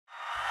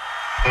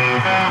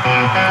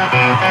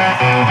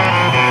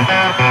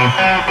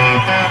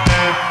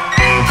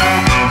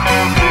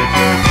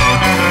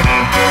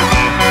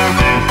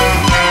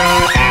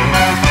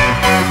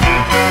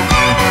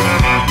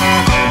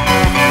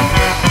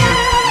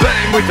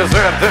Az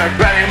ördög,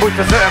 belém bújt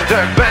az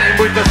ördög, belém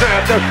bújt az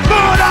ördög.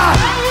 Nóra!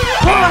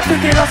 Hol a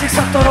tütél az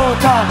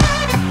iszaktoróta?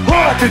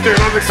 Hol a tütél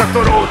az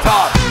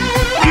iszaktoróta?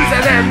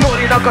 Üzenem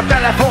Norinak a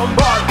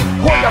telefonban,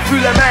 hogy a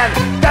fülemen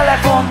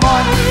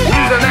telefonban.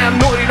 Üzenem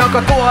Norinak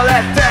a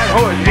toaletten,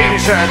 hogy én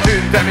is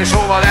eltűntem és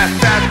hova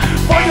lettem.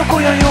 Vagyok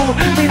olyan jó,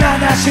 mint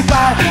Nánási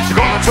Pál, csak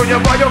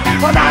alacsonyabb vagyok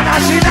a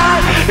Nánásinál.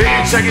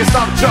 Én is egész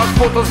nap csak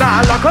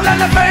fotoználak, ha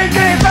lenne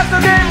fénykép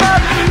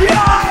veszőgémmel.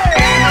 Jaj!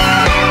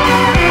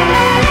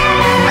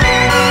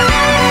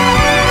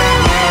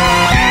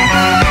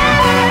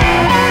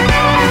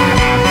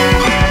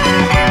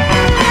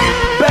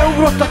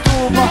 Beugrott a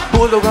tóba,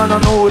 boldogan a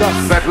Nóra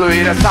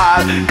szeplőjére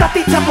száll.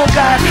 Katica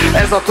fogár,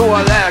 ez a tó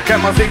a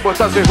lelkem, az ég volt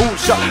az ő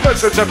húsa.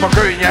 Ösöcsöp a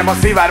könnyem, a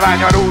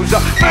szivárvány a rúzsa.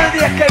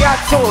 Földiekkel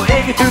játszol,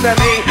 égi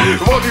tünemény,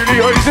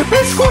 vanília ízű,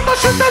 piskóta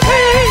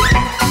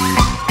sütemény.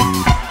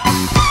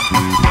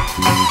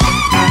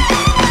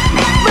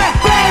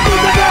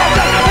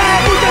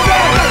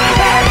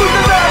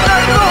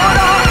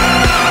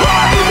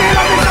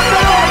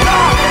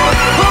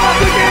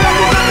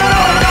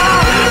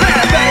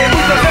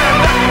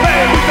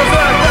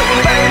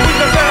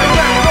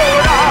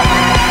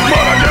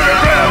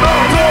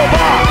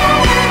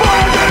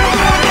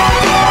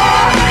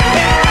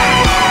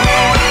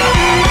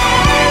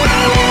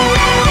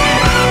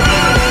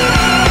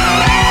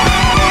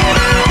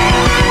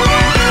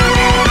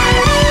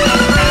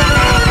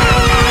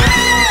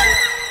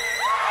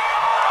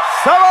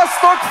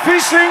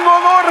 Fishing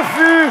on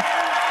Orfű!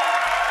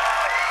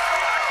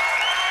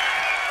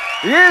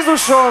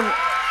 Jézusom,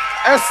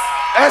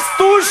 ez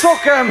túl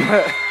sok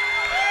ember!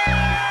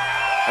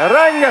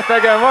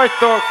 Rengetegen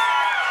vagytok!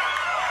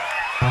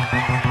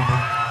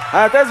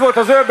 Hát ez volt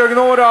az Ördög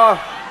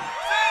Nóra.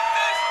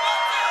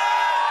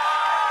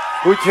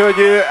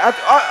 Úgyhogy hát,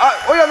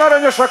 olyan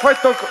aranyosak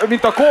vagytok,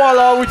 mint a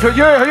koala, úgyhogy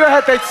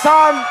jöhet egy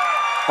szám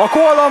a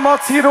Koala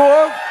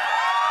Maciról.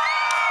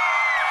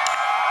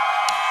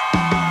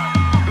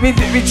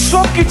 Mint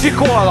sok kicsi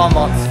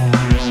koalamac.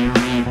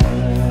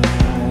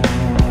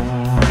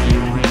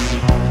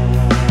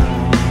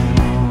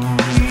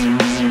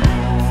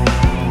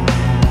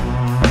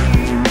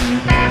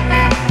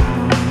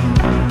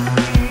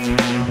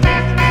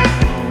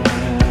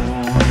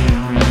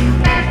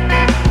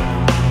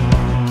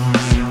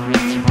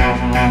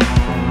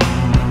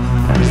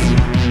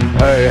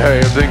 Hey, hey,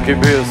 Blinky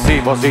Bill,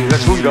 szép az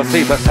élet, újra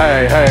szép lesz,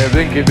 hey, hey,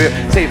 Blinky Bill,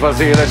 szép az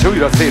élet,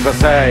 újra szép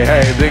lesz, hey,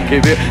 hey, Blinky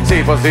Bill,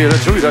 szép az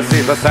élet, újra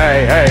szép lesz,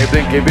 hey, hey,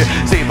 Blinky Bill,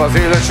 szép az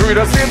élet,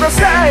 újra szép lesz,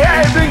 hey,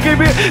 hey, Blinky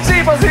Bill,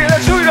 szép az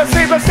élet, újra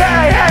szép lesz,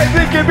 hey, hey,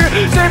 Blinky Bill,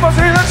 szép az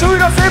élet,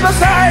 újra szép lesz,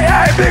 hey,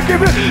 hey, Blinky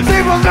Bill,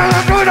 szép az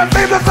élet, újra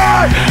szép lesz,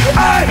 hey,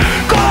 hey,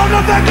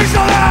 kalandra meg is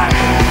a lány!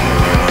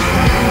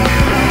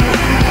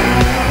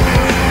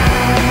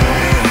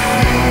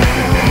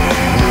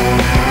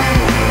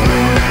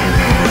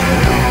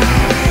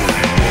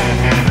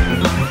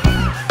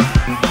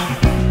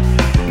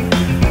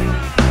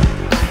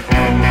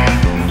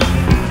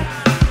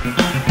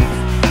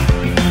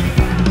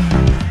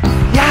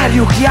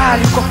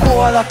 Járjuk a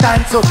koala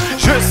táncot,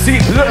 je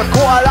suis le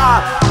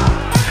koala.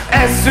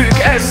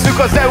 Esszük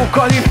az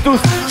eukaliptusz,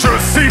 je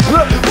suis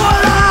le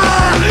koala.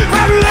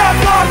 Mert nem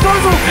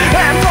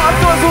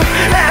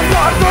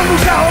tartozunk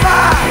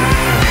sehová.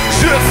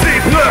 Je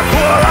suis le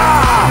koala.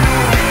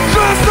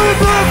 Je suis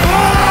le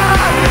koala.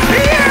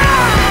 Yeah!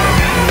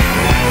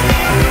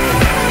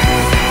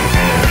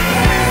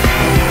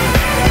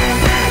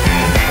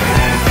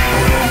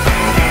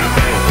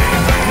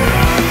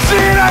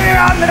 Zsírani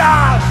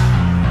András!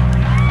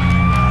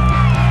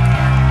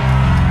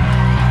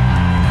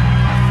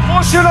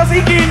 Most jön az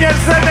igényes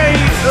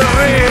zenei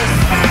rész!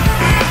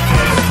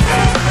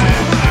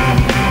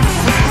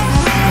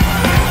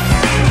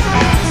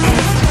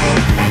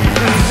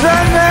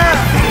 Zene!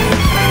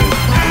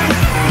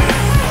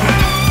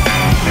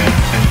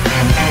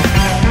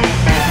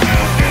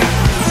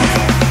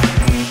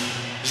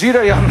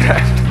 Zsírai András!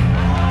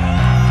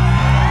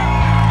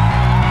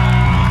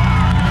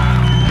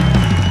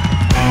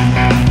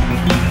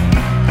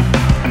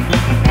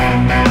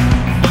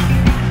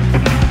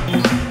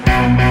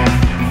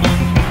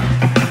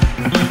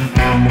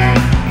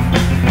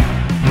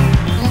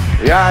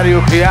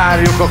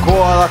 Járjuk a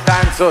koala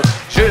táncot,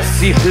 je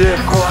suis le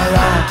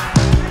koala.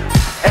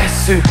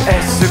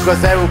 Esszük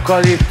az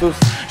eukaliptusz,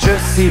 je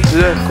suis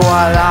le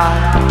koala.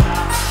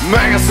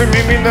 Megeszünk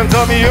mi mindent,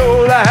 ami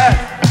jó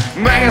lehet.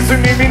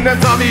 Megeszünk mi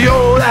mindent, ami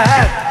jó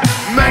lehet.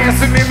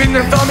 Megeszünk mi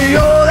mindent, ami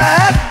jó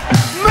lehet.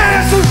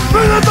 Megeszünk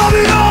mindent,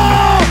 ami jó.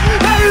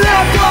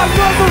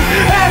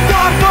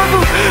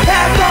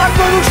 Nem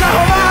tartozunk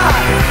sehová.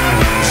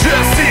 Je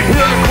suis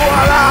le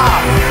koala.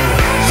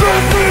 Je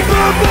suis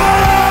le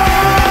koala.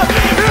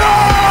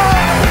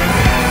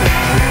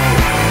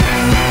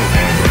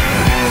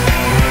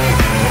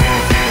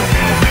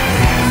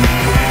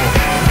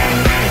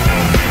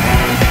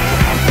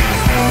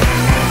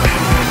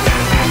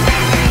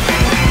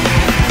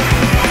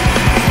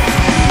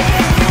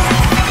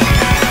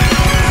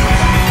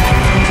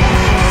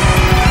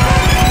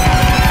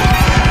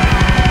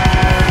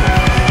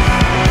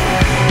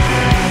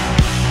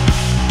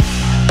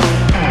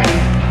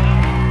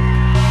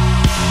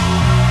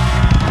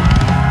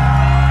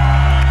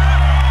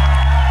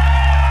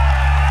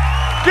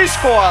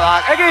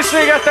 Szkolák!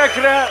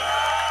 Egészségetekre!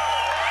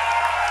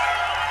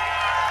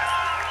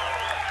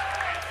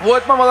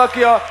 Volt ma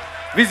valaki a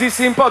vízi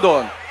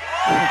színpadon?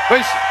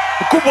 Vagyis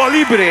Kuba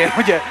Librén,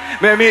 ugye?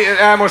 Mert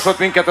elmosott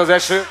minket az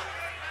eső.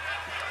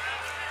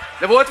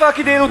 De volt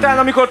valaki délután,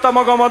 amikor a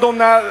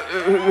magamadomnál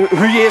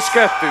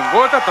hülyéskedtünk?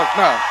 Voltatok?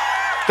 Na,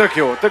 tök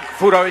jó, tök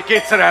fura, hogy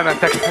kétszer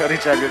elmentek a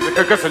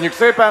Ricsárdgír. Köszönjük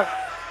szépen!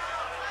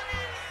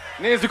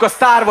 Nézzük a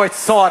Sztár vagy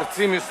Szar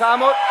című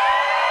számot.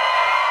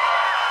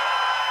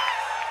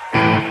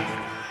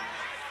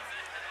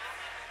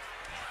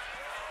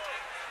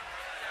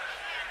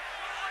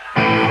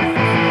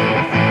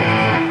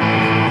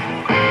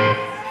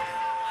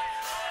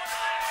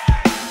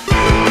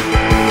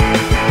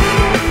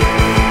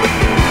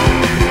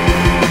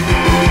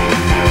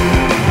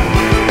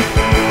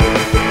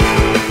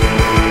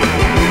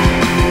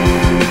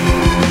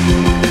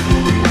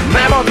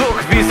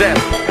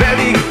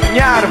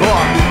 Nyár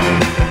van,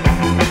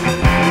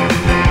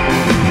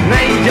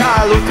 ne így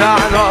áll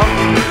utána,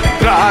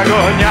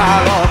 drága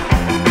nyálat.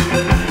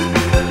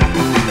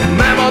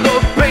 Nem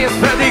adok pénzt,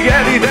 pedig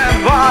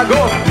eliden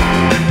vágok.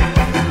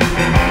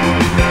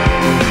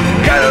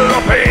 Kell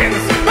a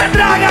pénz, mert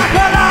drágák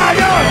a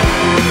lányok.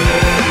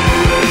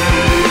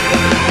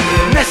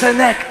 Nesze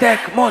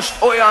nektek most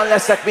olyan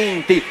leszek,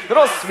 mint ti.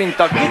 Rossz, mint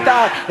a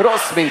gitár,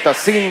 rossz, mint a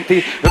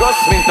szinti,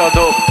 rossz, mint a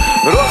dob,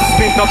 rossz,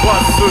 mint a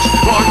basszus.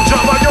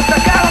 Roncsa vagyok,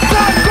 de kell a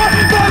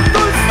szánkot,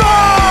 kontusztól!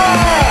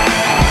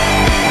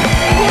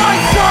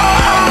 Vagy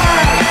szar!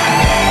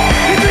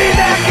 Itt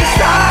mindenki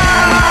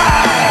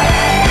szár!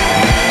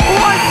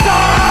 Vagy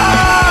szar!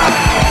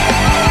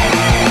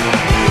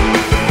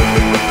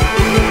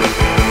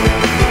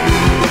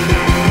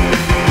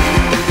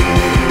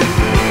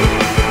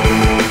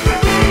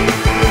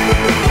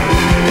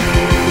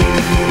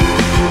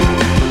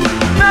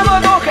 Nem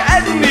adok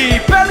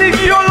enni,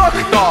 pedig jól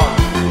laktam.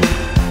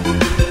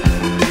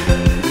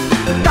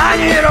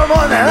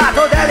 Tányéromon,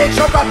 látod, elég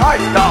sokat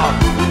hagytam.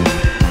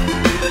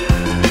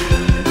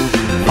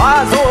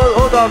 Vázol,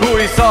 oda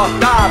bújsz a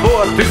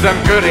tábor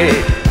tüzem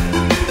köré.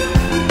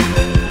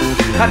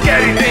 Hát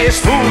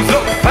kerítést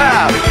húzok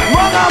fel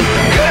magam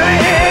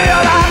köré,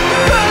 alá,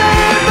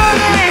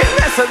 köré.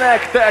 Nesze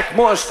nektek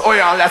most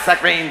olyan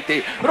leszek, mint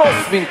ti.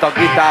 Rossz, mint a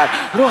gitár,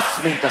 rossz,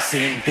 mint a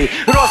szinti,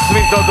 rossz,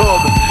 mint a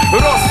dob,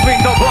 rossz,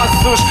 mint a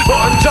basszus.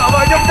 Roncsa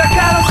vagyok, de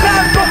kell a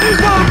számba,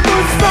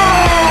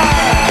 kontusztól!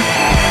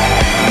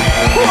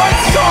 Vagy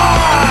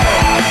szar!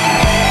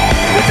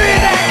 Itt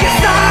mindenki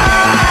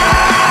szár!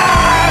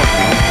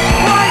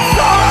 Vagy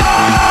szar!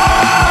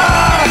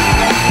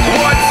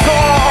 Vagy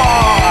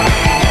szar!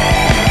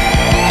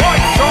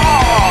 Vagy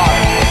szar!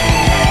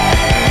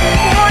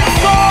 Vagy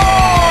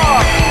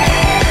szar!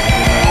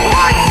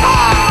 Vagy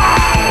szar!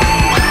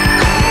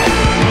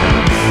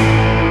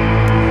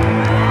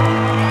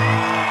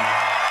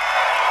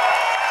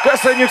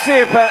 Köszönjük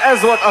szépen,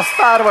 ez volt a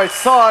Sztár vagy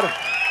Szar.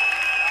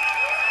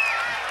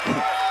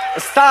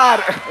 Sztár,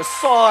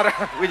 szar,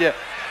 ugye?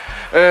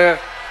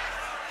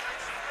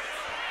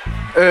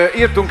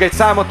 Írtunk egy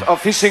számot a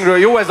phishingről,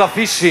 jó ez a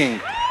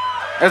phishing.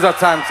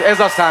 Ez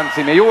a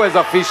számcíme, jó ez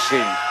a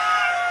phishing.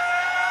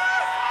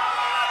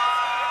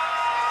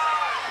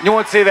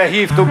 8 éve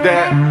hívtuk,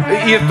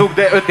 írtuk,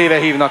 de 5 éve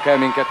hívnak el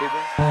minket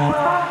ide.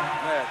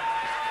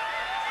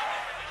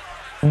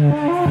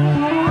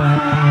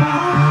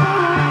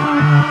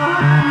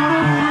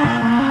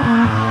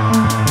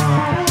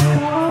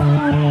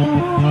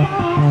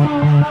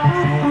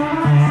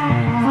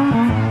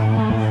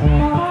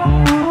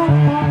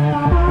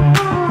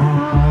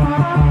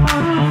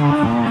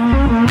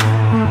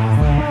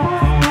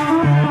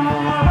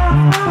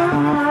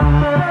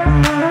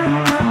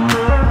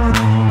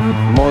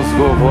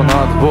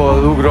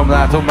 Vonatból ugrom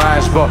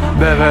látomásba,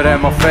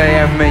 beverem a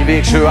fejem egy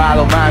végső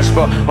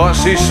állomásba.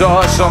 Hasis a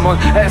hasamon,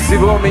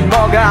 elszívom így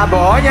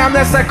magába. Anyám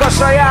leszek a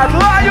saját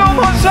lányom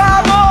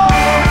hasába.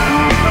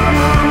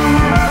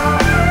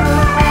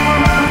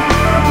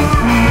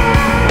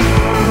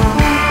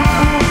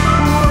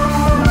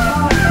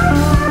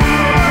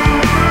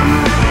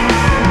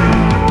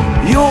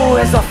 Jó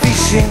ez a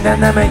phishing, de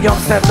nem egy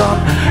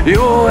Amsterdam.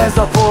 Jó ez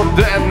a pop,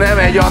 de nem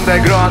egy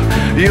underground.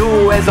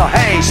 Jó ez a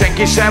hely,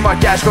 senki sem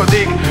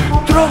atyáskodik.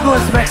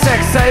 Drogozz meg,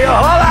 szexelj a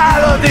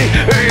halálodig.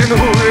 Én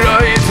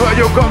újra itt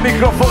vagyok a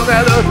mikrofon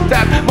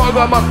előttem.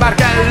 Magamat már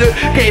kellő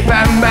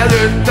képen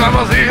belőttem.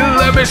 Az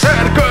illem és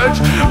erkölcs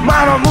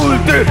már a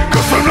múlté.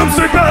 Köszönöm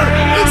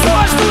szépen,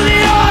 szóval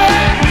stúdió!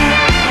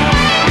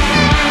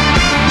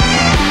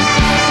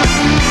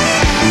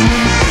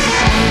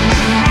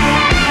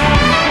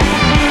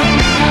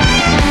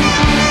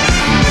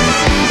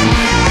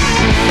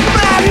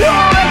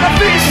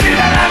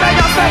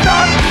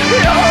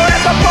 Jó,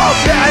 ez a pop,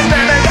 de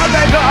nem egy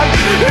underground.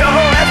 Jó,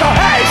 ez a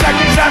hely,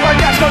 senki sem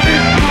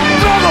agyáskodik.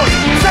 Drogos,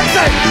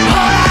 szexelj,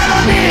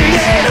 halálodig.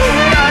 Én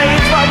újra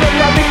itt vagyok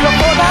a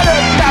mikrofon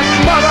előttem.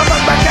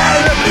 Magamat meg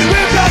kellő,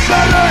 mindent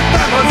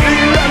belőttem. Az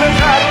illem és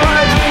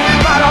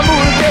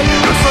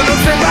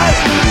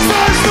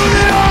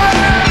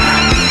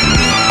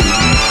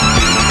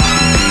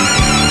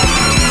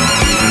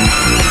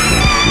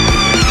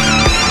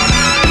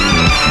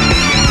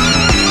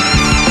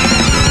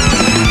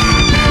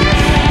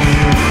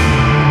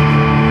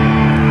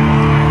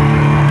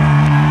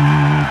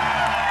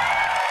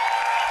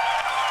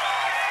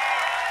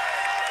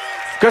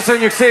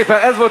Köszönjük szépen,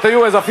 ez volt a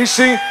jó, ez a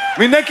fishing.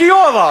 Mindenki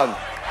jól van?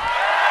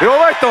 Jól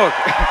vagytok?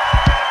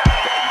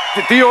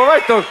 Ti jól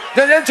vagytok?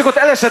 De nem csak ott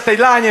elesett egy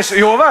lány, és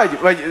jól vagy?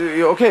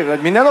 Vagy oké?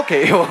 Vagy minden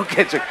oké? Jó,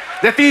 oké, csak...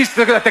 De ti is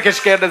tökletek,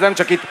 és kérdezem,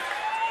 csak itt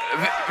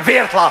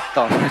vért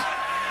láttam.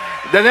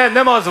 De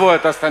nem az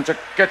volt, aztán csak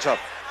ketchup.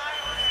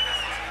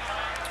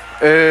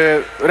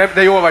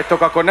 De jól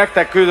vagytok, akkor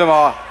nektek küldöm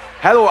a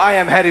Hello, I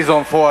am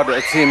Harrison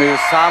Ford című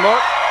számot.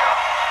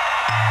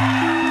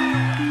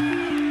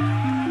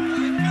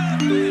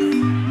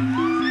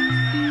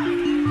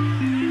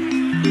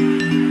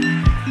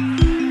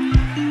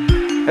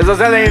 Ez az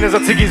elején, ez a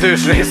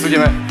cigizős rész, ugye,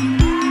 mert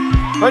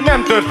hogy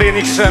nem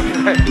történik semmi.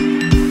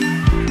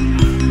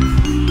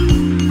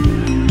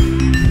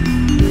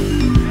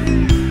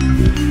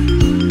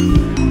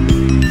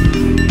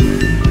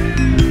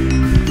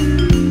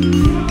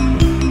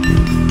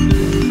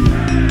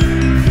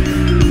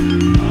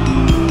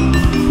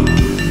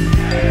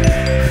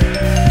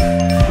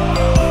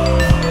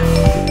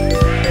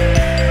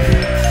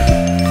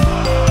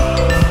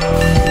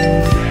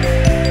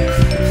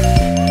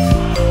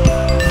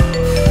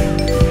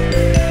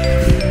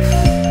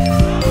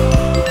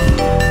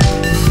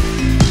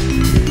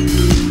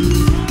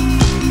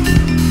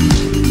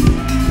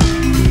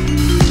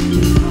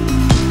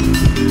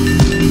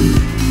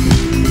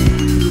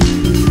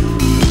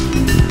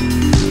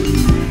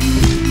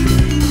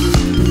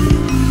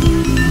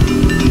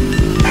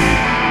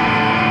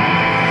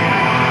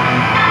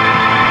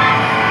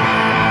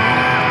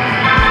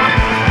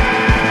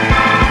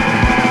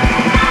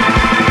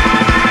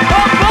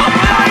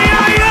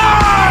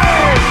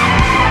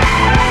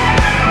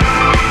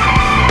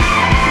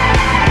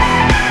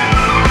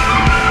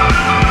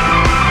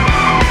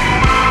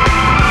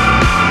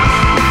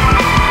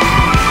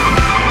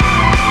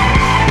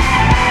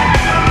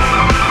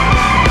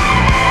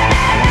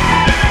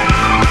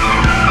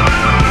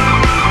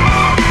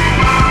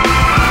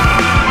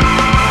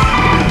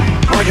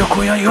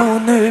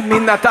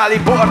 Natáli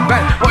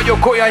Portman,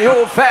 vagyok olyan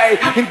jó fej,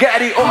 mint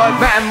Gary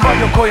Oldman,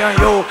 vagyok olyan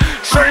jó,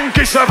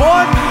 senki se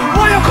volt,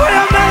 vagyok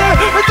olyan menő,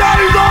 mint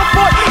Harrison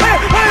Ford,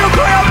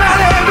 vagyok olyan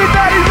menő, mint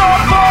Harrison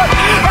Ford,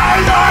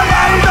 Harrison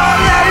Ford,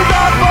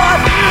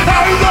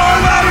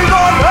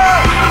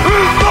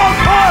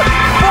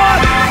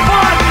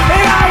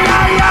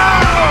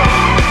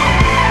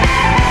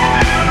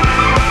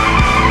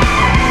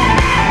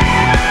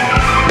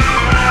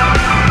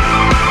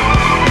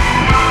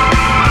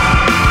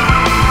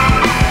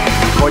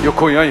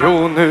 vagyok olyan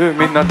jó nő,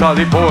 mint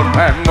Natalie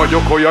Portman,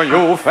 vagyok olyan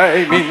jó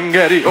fej, mint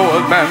Gary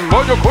Oldman,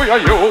 vagyok olyan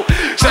jó,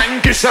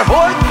 senki se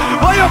volt,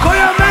 vagyok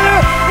olyan menő,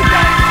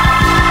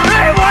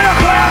 én vagyok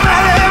olyan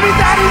menő,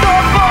 mint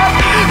Harrison Ford,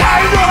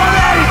 Harrison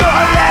Ford,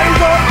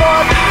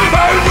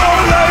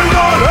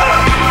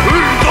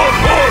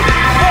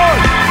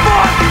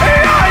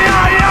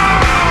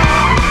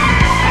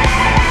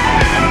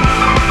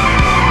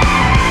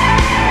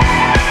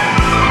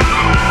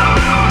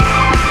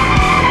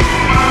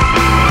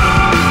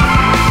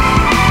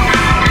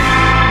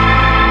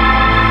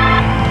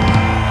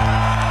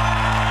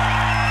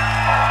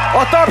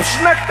 a taps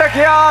nektek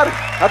jár!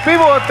 Hát mi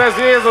volt ez,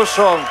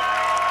 Jézusom?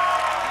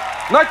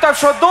 Nagy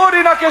tapsot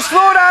Dórinak és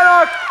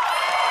Flórának!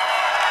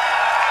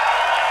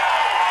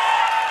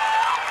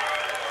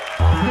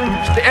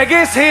 És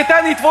egész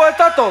héten itt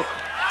voltatok?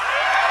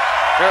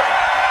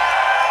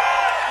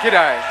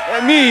 Király,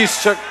 mi is,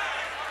 csak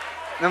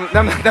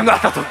nem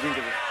láttatok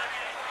minket.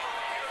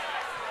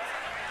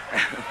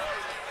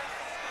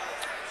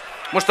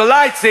 Most a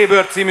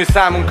Lightsaber című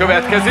számunk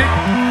következik.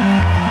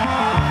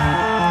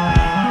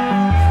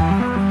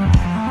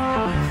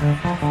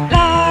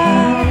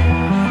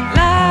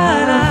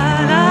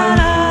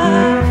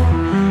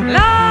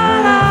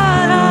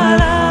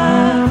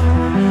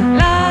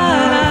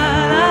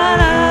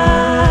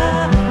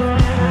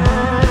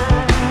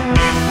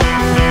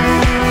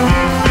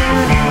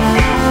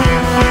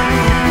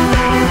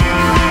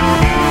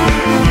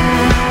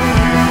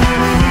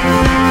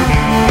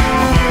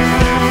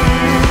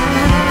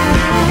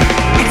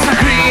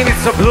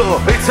 It's a blue,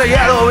 it's a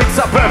yellow, it's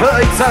a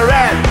purple, it's a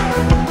red.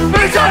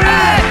 It's a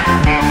red!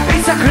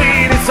 It's a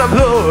green, it's a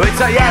blue, it's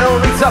a yellow,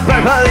 it's a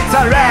purple, it's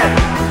a red.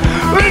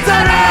 It's a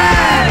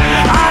red!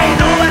 I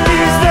know what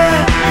is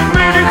there,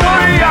 mini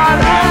Korean.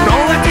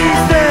 Know what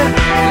is there,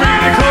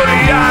 mini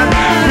Korean.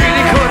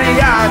 Mini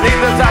Korean in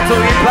the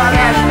tattooing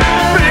planet.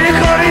 Mini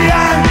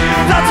Korean,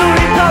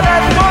 tattooing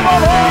planet. Mama!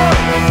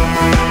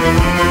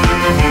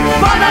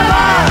 Mama!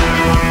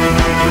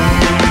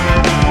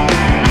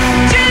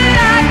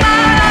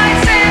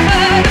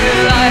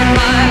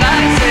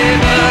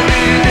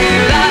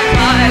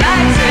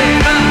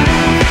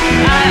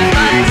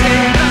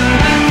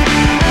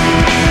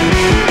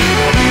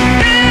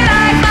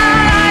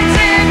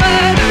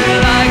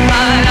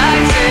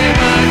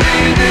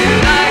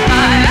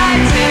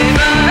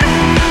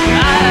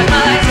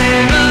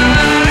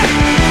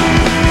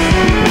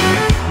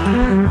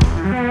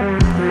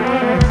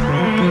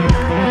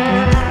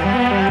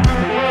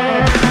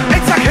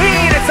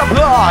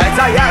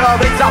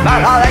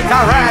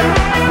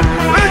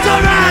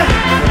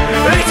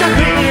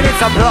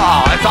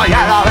 Oh, it's a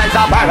yellow, it's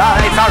a purple,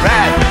 it's a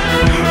red.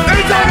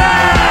 It's a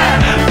red!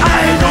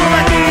 I know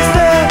what is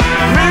there.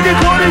 Really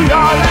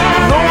Korean,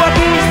 know what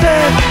is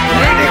there.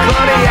 Really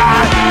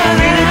Korean,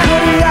 really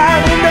Korean.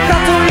 In the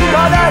tattooing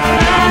ballet.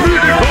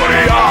 Really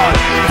Korean,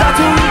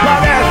 tattooing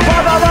ballet.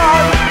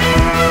 Badaban,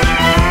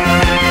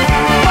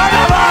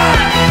 badaban.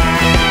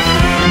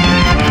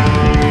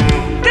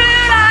 Do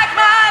you like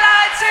my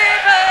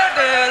lightsaber?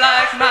 Do you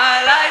like my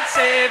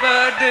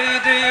lightsaber?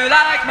 Do you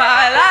like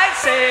my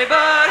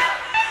lightsaber?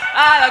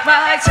 I like my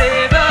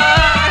lightsaber.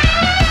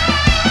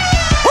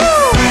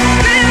 Woo!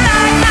 Do you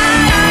like my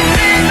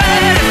lightsaber?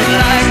 Do you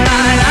like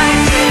my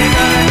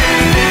lightsaber?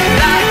 Do you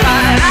like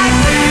my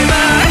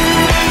lightsaber?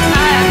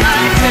 I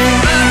like my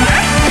lightsaber.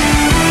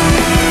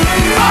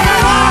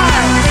 Badaban,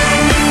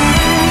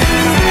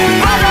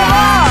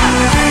 badaban,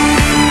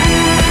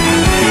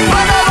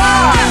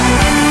 badaban,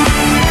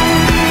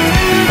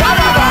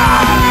 badaban.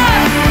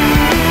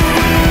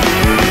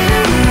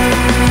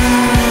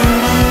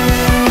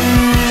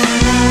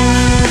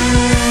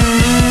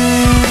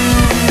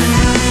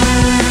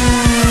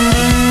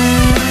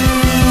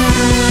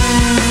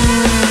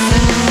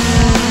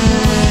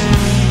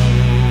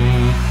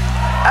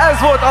 Ez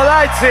volt a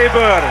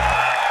lightsaber!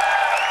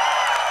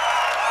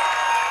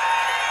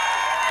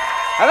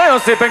 Hát nagyon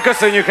szépen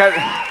köszönjük, hát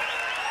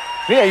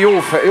milyen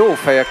jó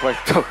fejek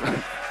vagytok.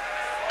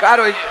 Kár,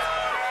 hogy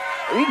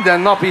minden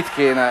nap itt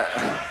kéne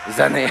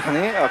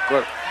zenélni,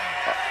 akkor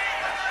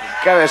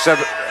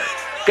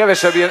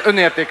kevesebb ilyen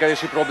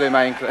önértékelési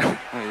problémáink lesz.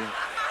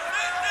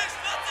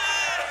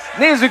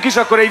 Nézzük is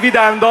akkor egy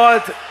vidám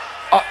dalt,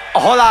 a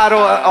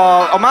halálról,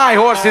 a My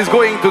Horse is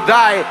Going to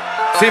Die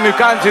című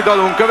country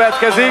dalunk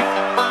következik.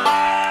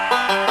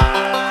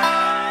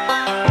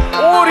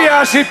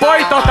 Óriási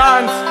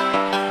pajtatánc!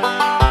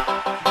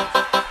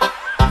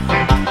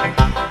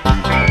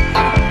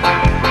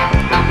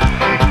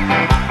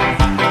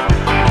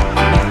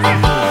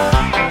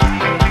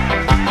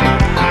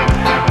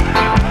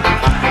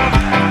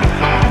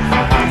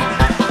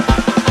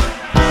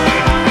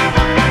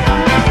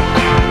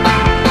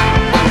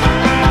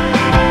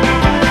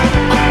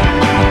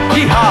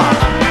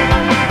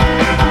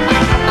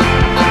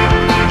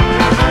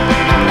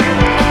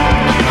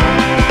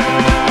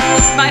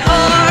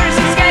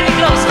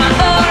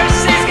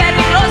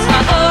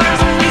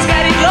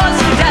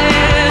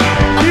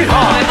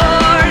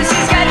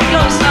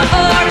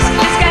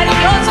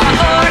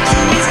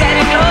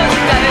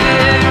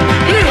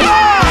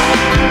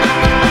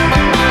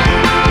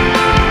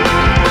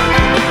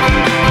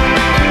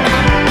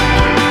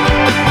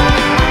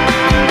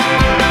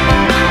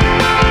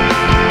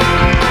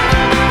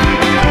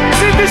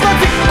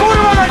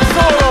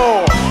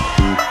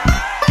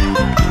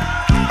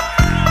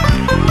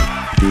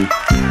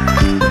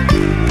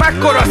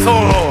 Mekkora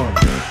szóló!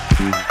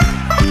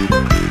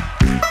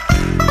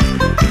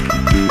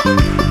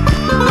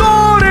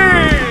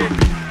 Gódi!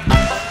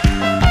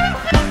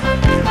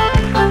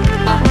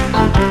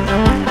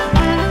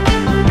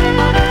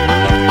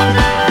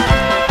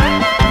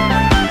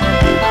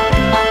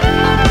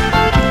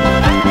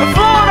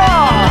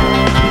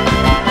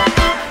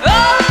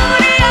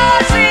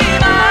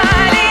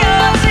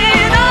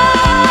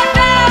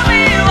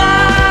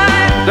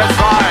 That's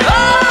right!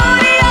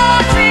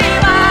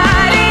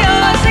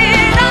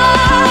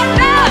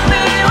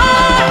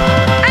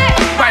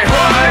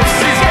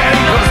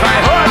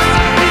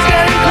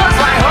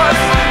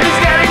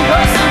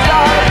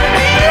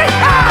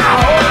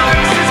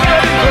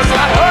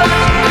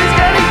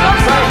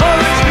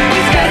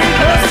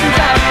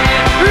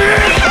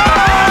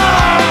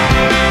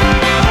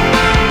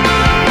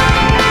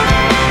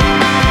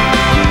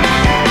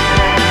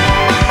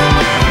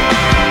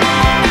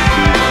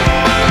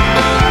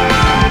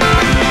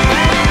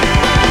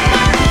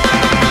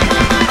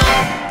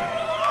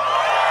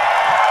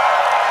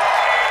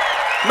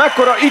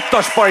 Mekkora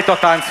ittas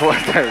pajtatánc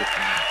volt ez.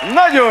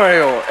 Nagyon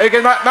jó.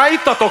 Igen, már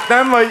ittatok,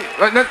 nem? Vagy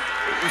nem,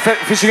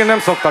 Fisingen nem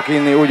szoktak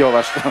inni, úgy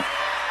olvastam.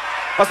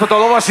 Azt mondta a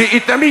lovasi,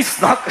 itt nem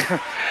isznak.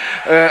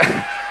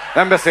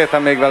 Nem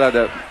beszéltem még vele,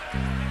 de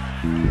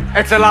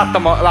egyszer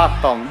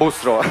láttam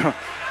buszról.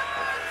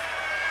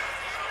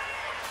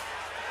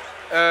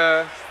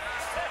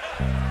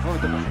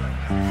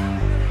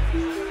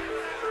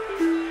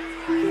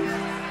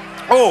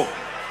 Ó,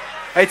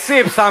 egy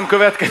szép szám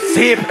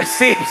következik,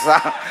 szép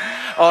szám.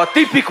 A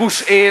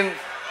tipikus én.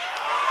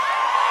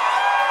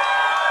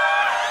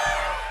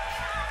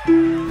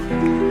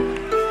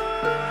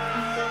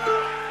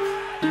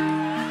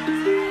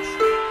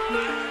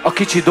 A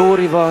kicsi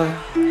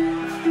Dórival.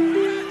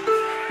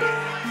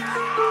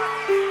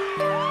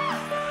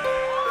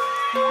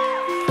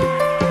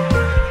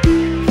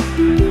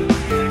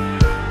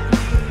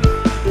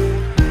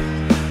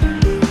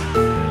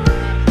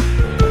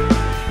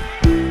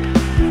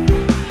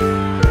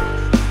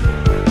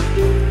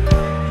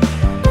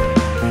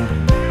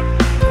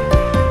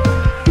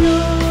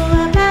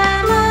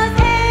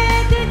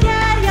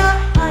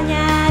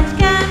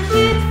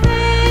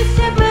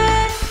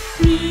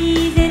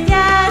 Vízet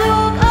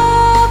járok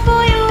a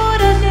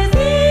folyóra,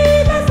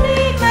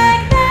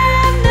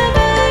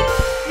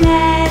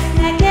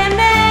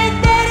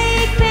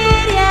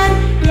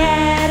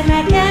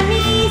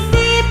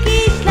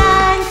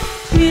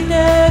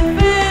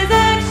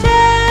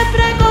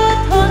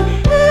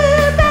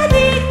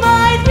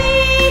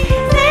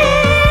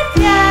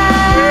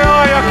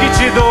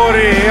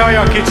 Jaj,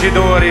 a kicsi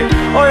Dóri,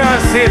 olyan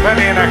szépen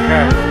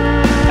énekel.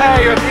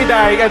 Eljött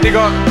idáig, eddig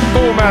a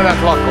tó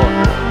mellett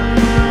lakott.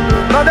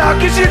 Na de a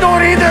kicsi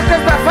Dóri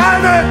időközben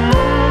felnőtt,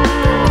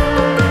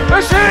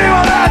 és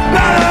éva lett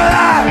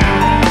belőle!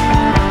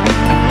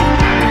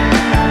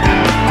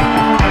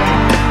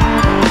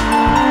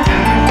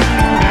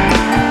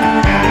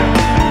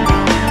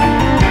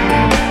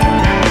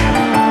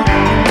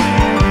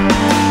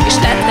 És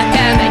lett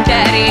nekem egy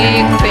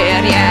derék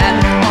férjem,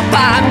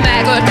 apám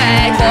megölt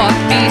egy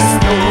vaddisznó.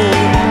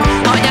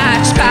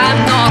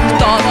 Anyácskámnak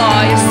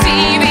tavaly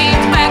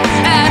szívét meg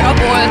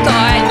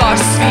elrabolta egy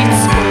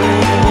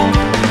vasszfickó.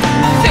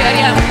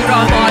 Férjem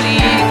uram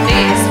alig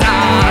néz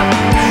rám,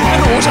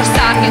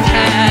 rózsaszámként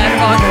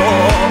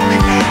hervanok.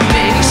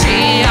 Mégis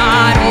én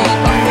járok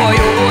a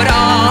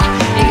folyóra,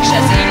 és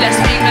ez így lesz,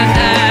 még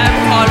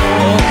nem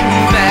halok.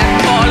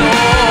 Meghalok,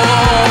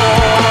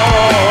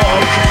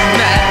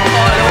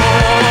 meghalok.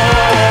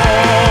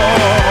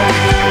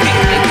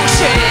 Kritikus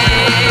én,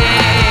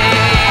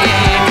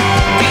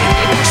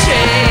 kritikus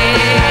én.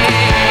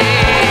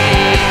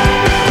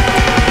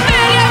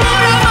 Férjem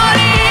uram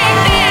alig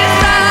néz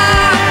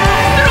rám,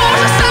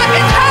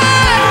 rózsaszámként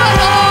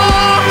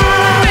hervanok.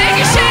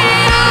 Mégis én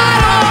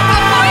járok a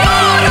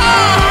folyóra,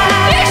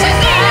 és ez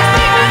így lesz,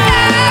 még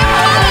nem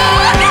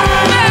halok.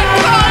 Meghalok,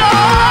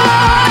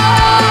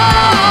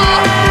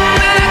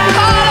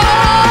 meghalok.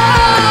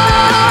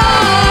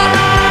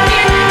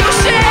 Kritikus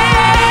én,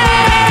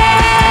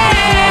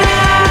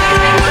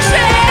 kritikus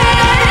én.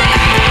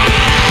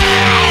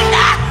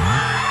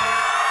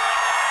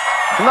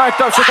 Nagy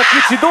tapsot a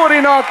kicsi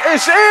Dórinak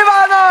és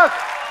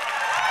Évának!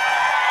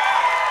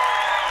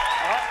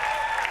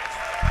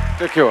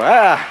 Tök jó.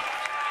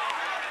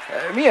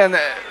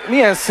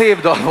 Milyen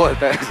szép dal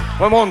volt ez.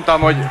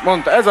 Mondtam, hogy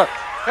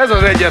ez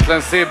az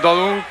egyetlen szép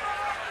dalunk.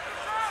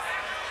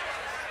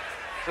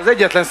 Az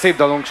egyetlen szép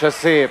dalunk se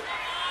szép.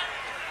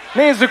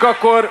 Nézzük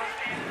akkor.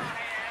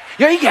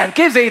 Ja igen,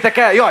 képzeljétek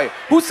el, jaj,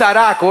 Huszár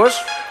Ákos,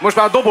 most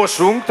már a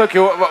dobosunk, tök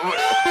jó,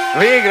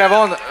 végre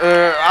van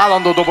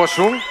állandó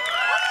dobosunk.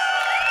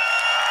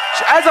 És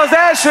ez az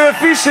első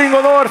Fishing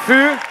on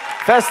Orfű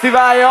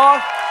fesztiválja,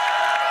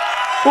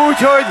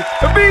 úgyhogy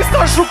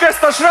biztassuk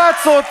ezt a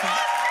srácot!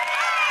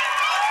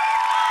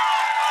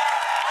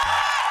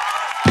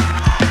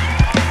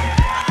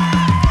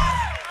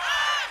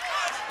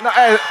 Na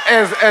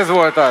ez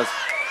volt az.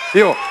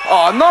 Jó,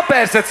 a Na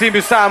persze című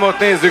számot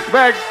nézzük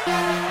meg.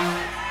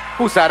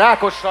 Huszár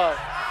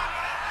Ákossal.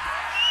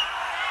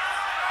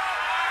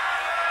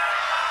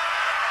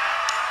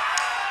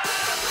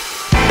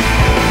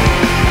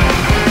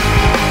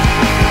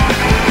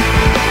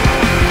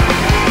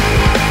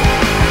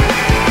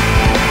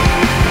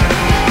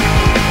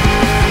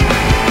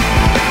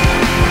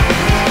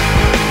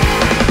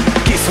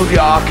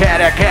 Kiszúrja a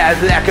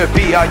kereket,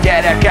 leköpi a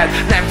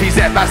gyereket. Nem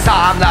fizet már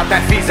számlát,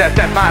 nem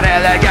fizetett már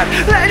eleget.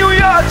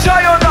 Lenyúlja a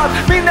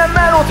csajodat, minden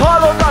melót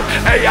hallodat.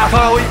 Elját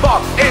valahogy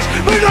bak, és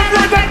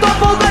bűnötletben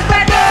dobognak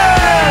meg.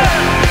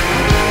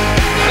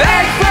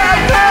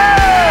 Egyfeltő,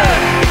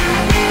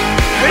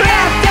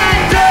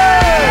 rettentő,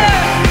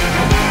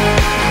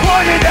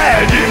 hogy ide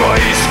egy ima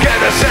is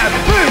kevesebb,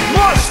 mint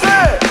most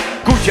ő.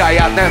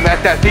 Kutyáját nem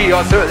eteti,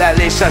 az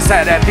ölelésre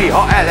szereti.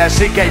 Ha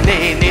elesik egy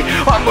néni,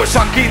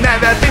 hangosan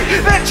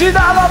kineveti.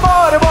 Megcsinál a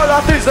marmol,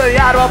 a tűzön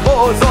járva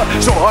pózol.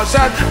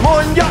 Sohasem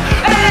mondja,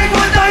 elég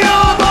volt a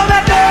jóba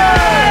vető.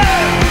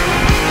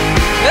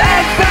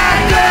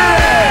 Egyfeltő,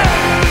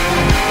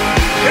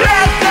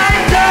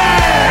 rettentő,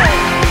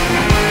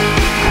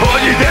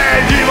 hogy ide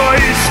egy ima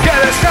is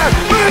keresed,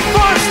 mint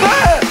most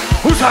ő.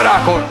 Huszár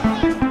Ákos!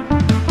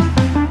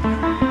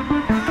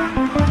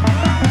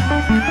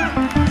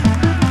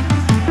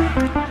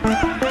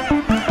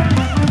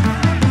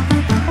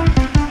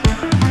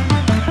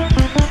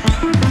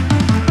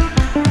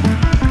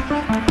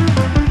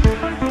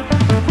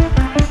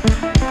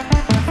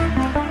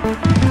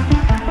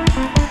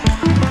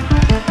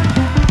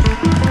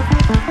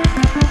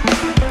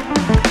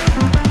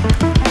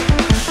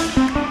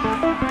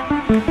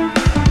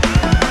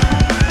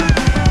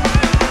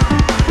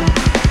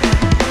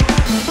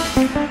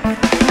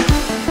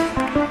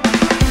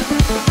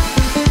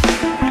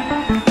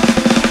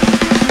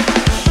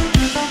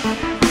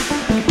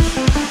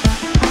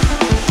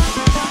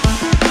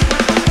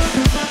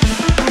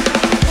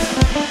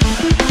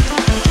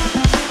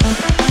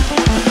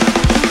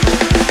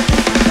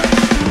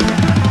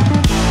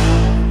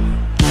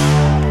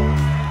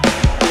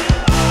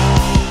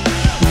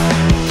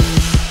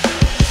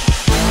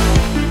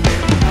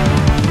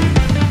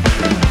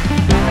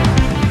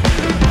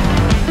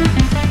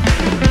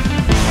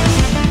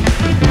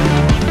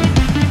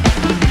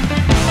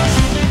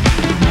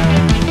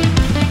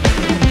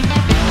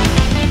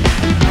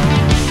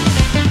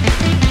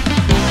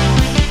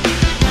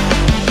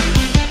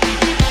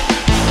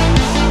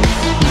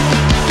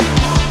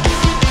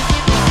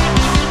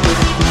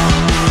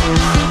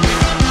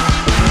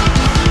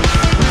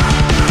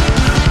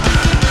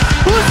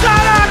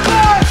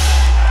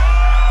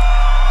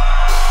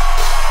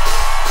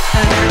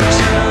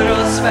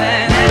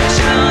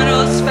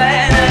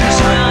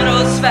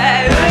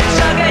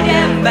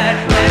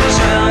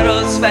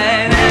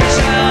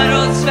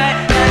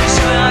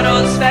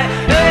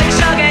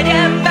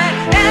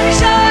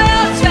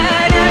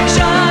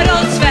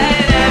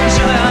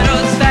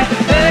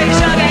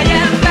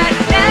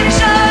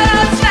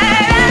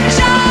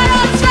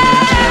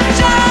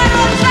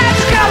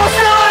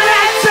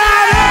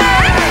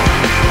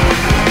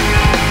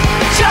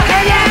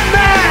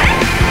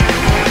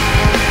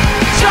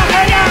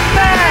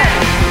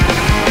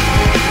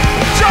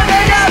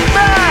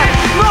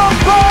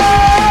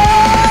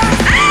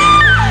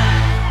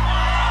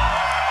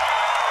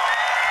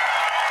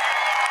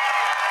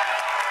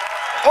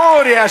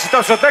 óriási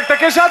tapsot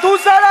nektek, és hát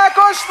Huszár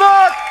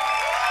Ákosnak!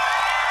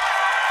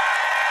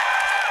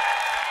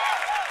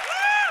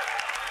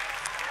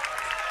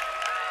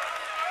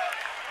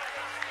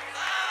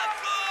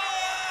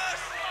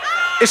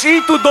 És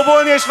így tud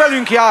dobolni, és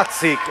velünk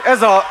játszik.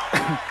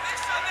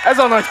 Ez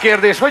a nagy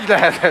kérdés, hogy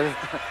lehet ez?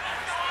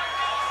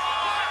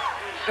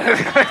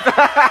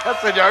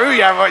 Azt mondja,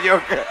 hülye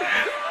vagyok.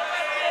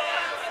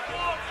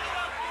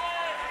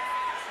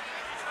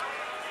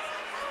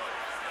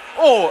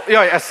 Ó,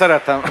 jaj, ezt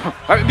szeretem.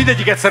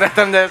 Mindegyiket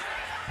szeretem, de...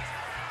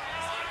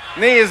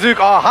 Nézzük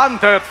a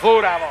Huntert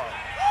Flórával.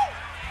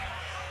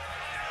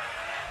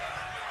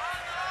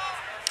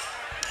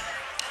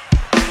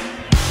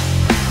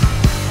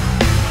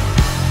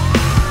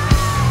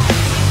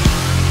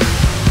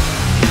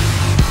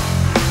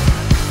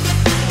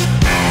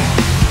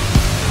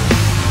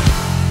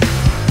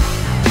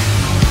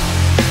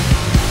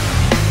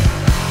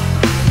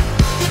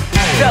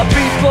 The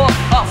people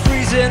are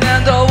freezing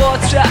and the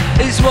water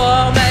is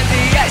warm and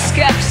the ice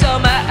caps are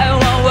melting.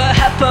 What will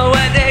happen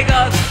when they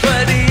go?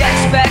 When the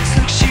expects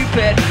look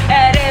stupid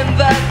and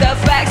invert the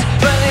facts.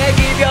 When they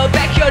give you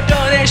back your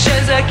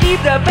donations and keep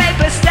the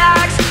paper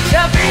stacks.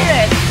 The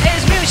feeling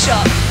is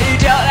mutual.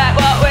 You don't like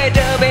what we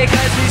do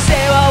because we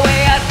say what we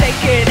are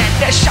thinking, and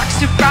the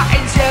shocks to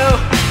brightens you.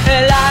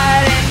 The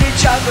lion in the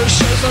jungle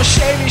shows no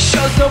shame, he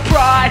shows no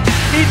pride.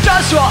 He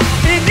does what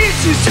he needs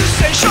to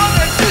stay strong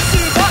and to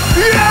survive.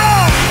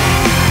 Yeah!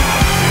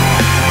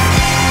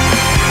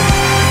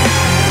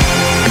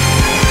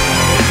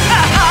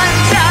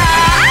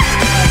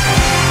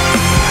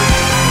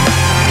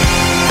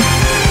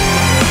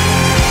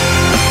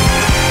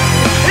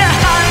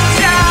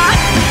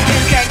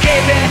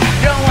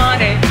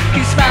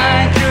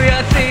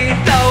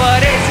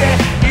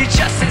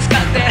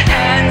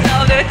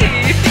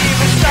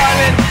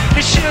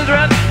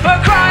 Children were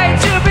crying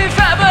to be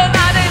fed, but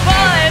now they're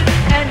falling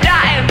and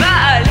dying. But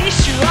at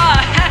least you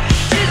are.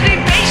 Just be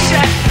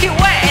patient, keep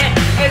waiting.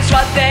 It's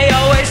what they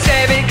always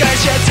say because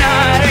you're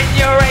tired and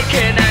you're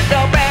aching and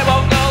the pain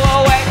won't go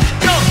away.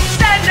 So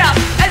stand up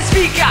and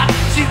speak out.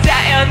 See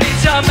that you need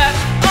some help.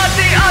 But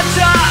the odds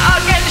are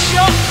against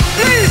you.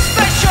 Please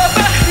special,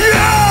 but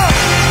yeah.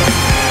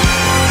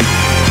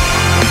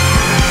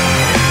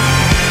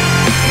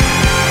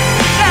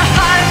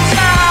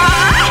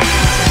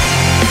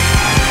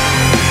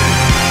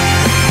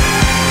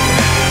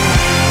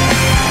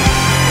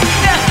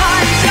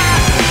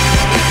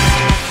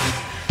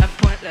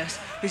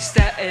 We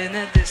starting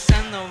at this, I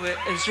know it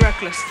is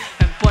reckless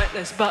and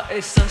pointless, but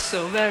it's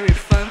also very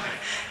fun.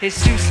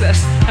 It's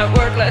useless and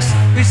worthless.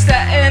 We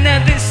starting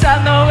at this,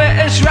 I know it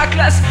is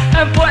reckless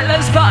and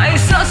pointless, but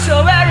it's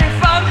also very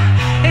fun.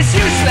 It's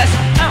useless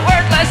and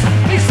worthless.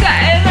 We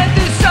starting at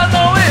this, I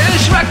know it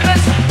is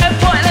reckless and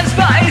pointless,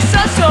 but it's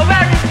also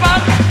very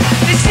fun.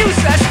 It's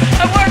useless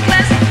and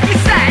worthless. We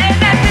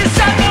starting at this,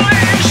 I know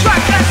it is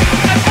reckless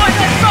and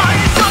pointless, but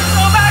it's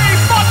also very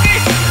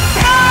fucking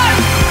fun.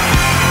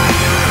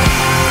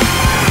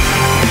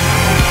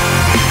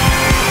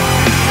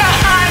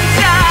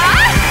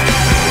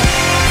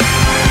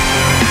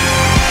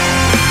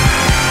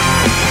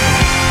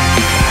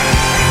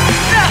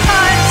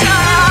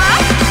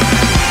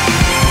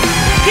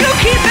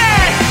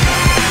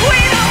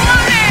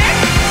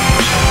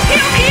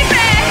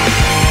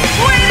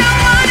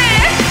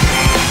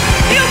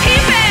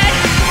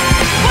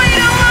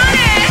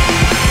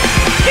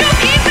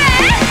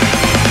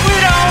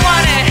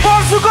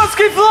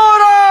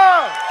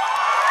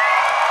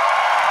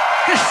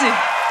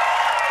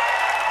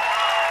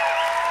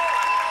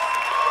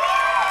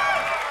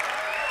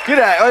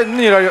 Király,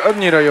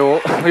 annyira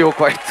jók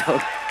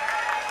vagytok.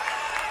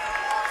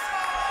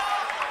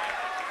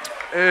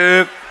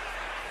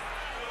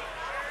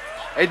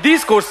 Egy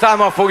diszkós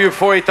számmal fogjuk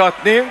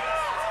folytatni.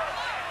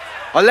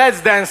 A Let's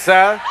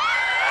Dance-el.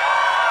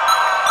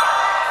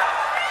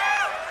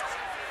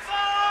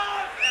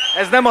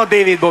 Ez nem a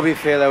David Bobby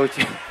féle,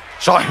 úgyhogy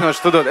sajnos,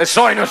 tudod, ez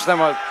sajnos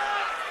nem az.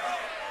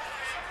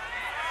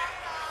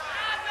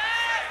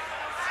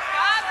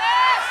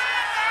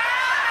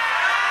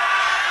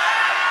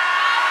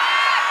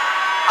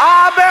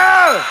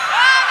 Ábel!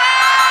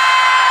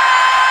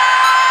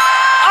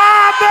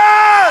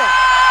 Ábel!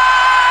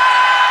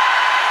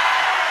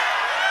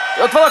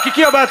 Ott valaki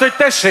kiabált, hogy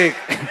tessék!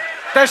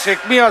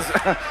 Tessék, mi az?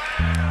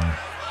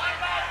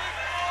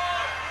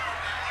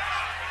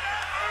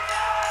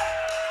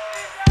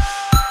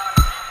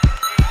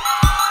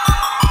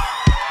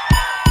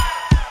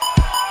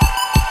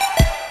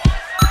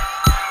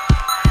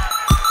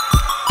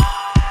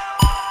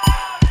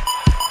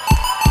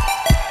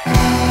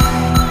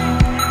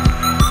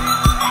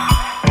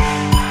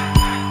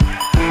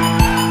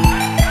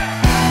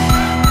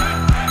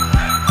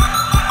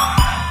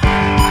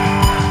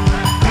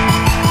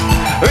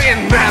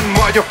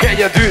 Vagyok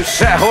egyedül,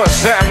 sehol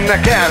sem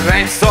nekem.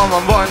 Egy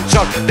szavam van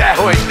csak,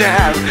 dehogy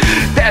nem.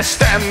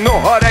 Testem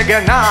noha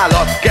reggel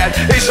nálad kell,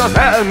 és az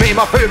elmém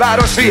a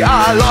fővárosi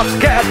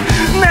állatkert.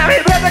 Nem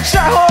ébredek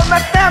sehol,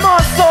 mert nem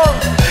asszol,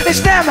 és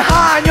nem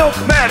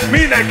hányok, mert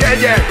minek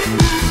egyek.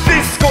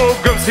 diszkó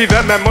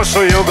gömbszívemben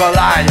mosolyog a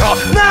lány. Ha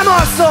nem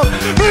alszom,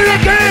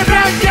 mindenki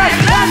ébredjen,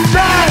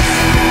 lesz.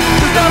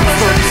 Tudom,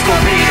 hogy a diszkó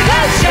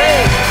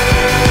mindenség.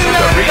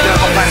 Tudom,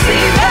 hogy a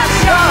szíves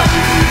jön.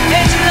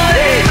 És tudom,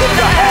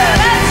 régóta el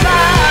lesz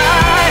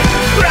már.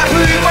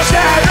 Repüljünk most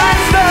el,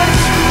 lesz.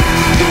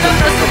 Tudom,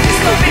 hogy a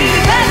diszkó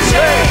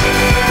mindenség.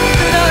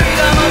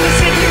 Tudom, hogy a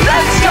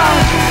szíves jön.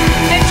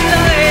 És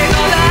tudom,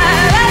 régóta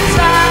el lesz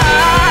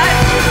már.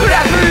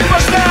 Repüljünk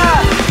most el.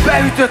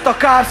 Beütött a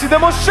kárci, de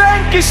most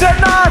senki sem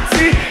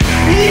náci.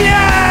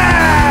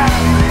 Yeah!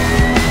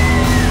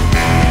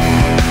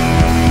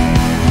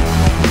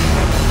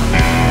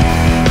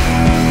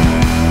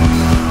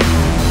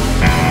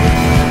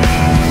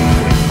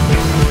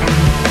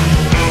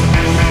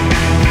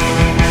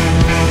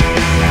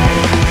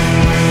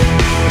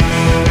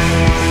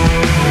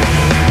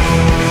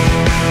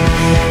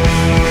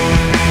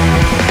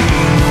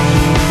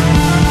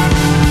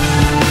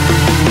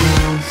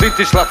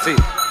 Szintis Laci.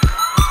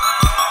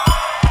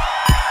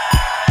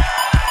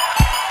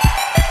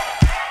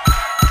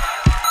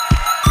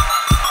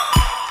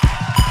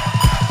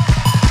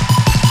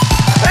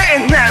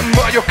 Én nem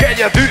vagyok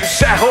egyedül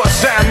sehol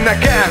sem,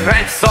 nekem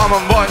egy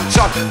szamon van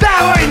csak,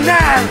 dehogy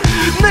nem!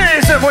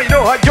 Nézem, hogy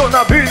rohadjon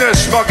a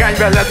bűnös magány,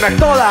 veled meg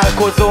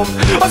találkozom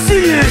a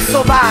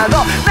szülőszobán.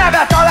 A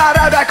neve talán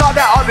Rebeka,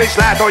 de az is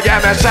lehet, hogy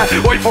emese,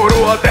 hogy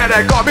forró a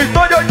derek, amit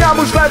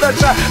nagyanyámus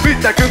levese.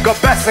 Mint nekünk a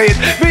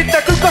beszéd, mint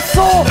nekünk a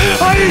szó,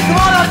 ha itt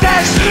van a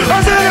test,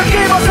 az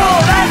örökkém a szó,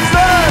 lesz!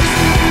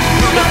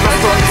 Tudom,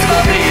 hogy a diszkó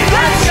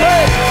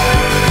mindenség.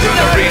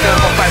 Tudom,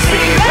 rhythm of my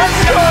Let's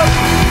go!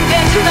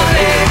 És tudom,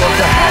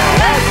 régóta el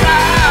lesz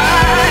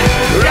már.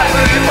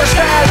 repüljünk most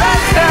el,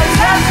 Let's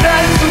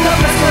tudom,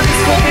 hogy a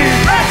diszkó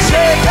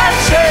mindenség.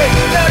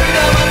 De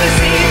tudom, hogy a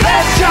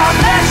szíves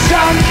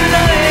jön.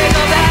 Tudom,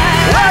 régóta el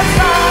lesz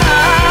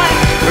már.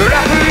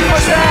 repüljünk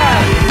most el.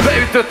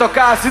 Beütött a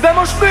kászi, de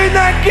most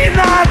mindenki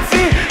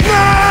náci.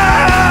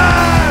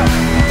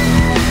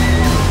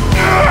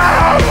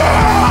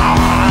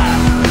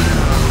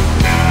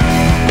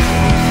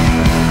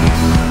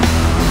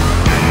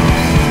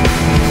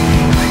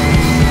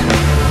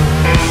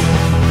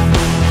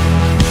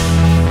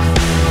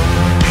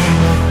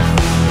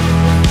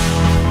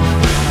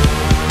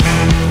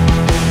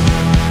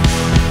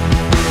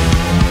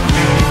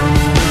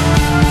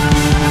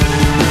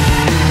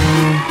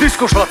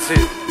 Diszkos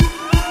Laci.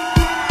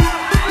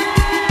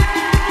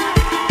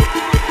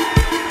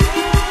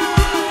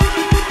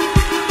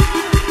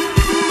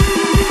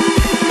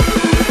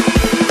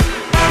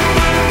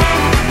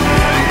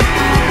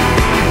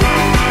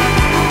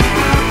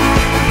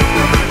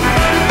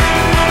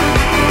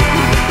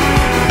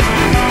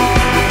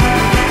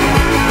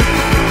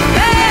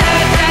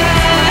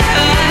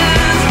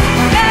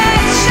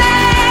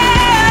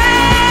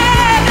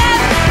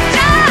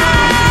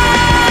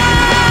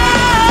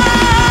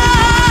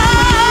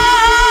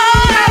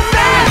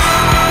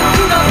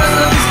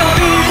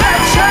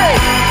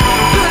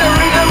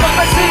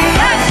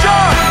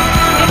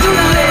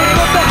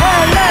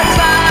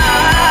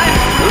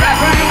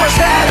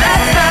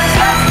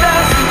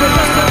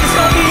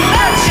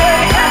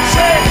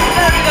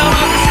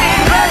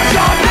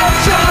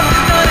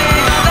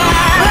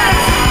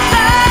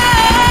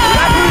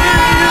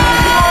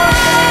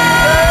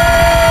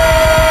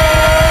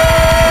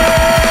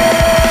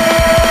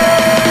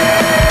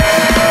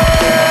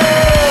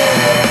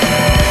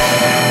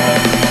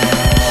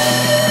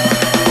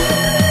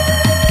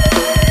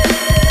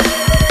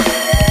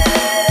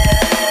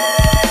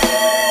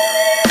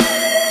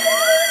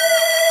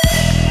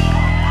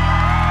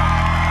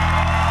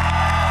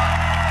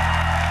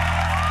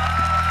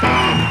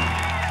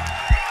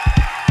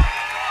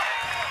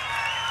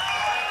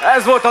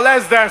 Ez volt a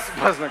Let's Dance.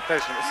 Bazd meg,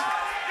 teljesen össze.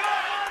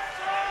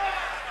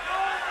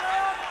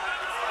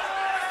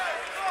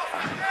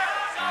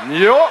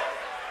 Jó.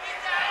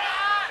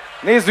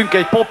 Nézzünk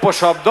egy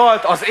poposabb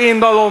dalt, az én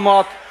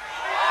dalomat.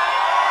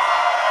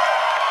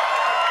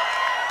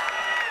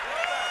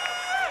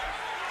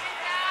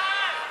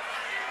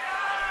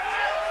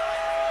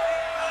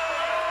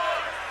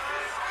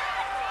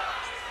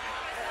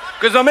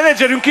 Közben a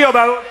menedzserünk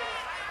kiabál.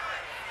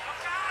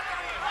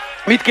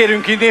 Mit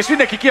kérünk inni, és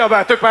mindenki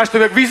kiabál tök más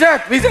többek.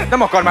 Vizet? Vizet?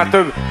 Nem akar már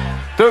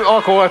több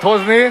alkoholt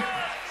hozni.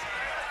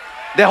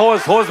 De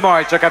hoz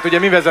majd, csak hát ugye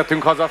mi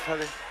vezetünk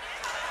hazafelé.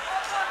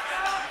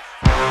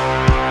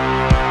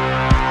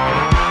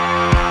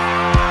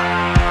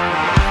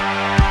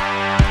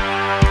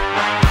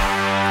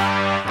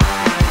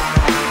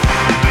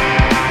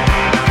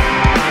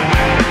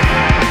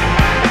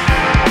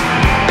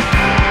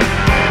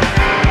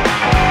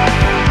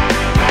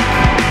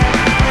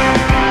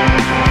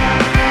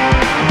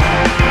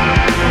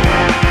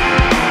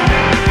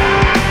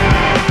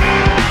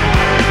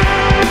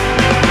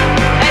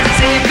 Ez a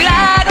szép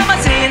világom,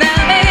 az én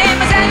elmém,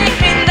 az egyik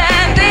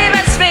mindent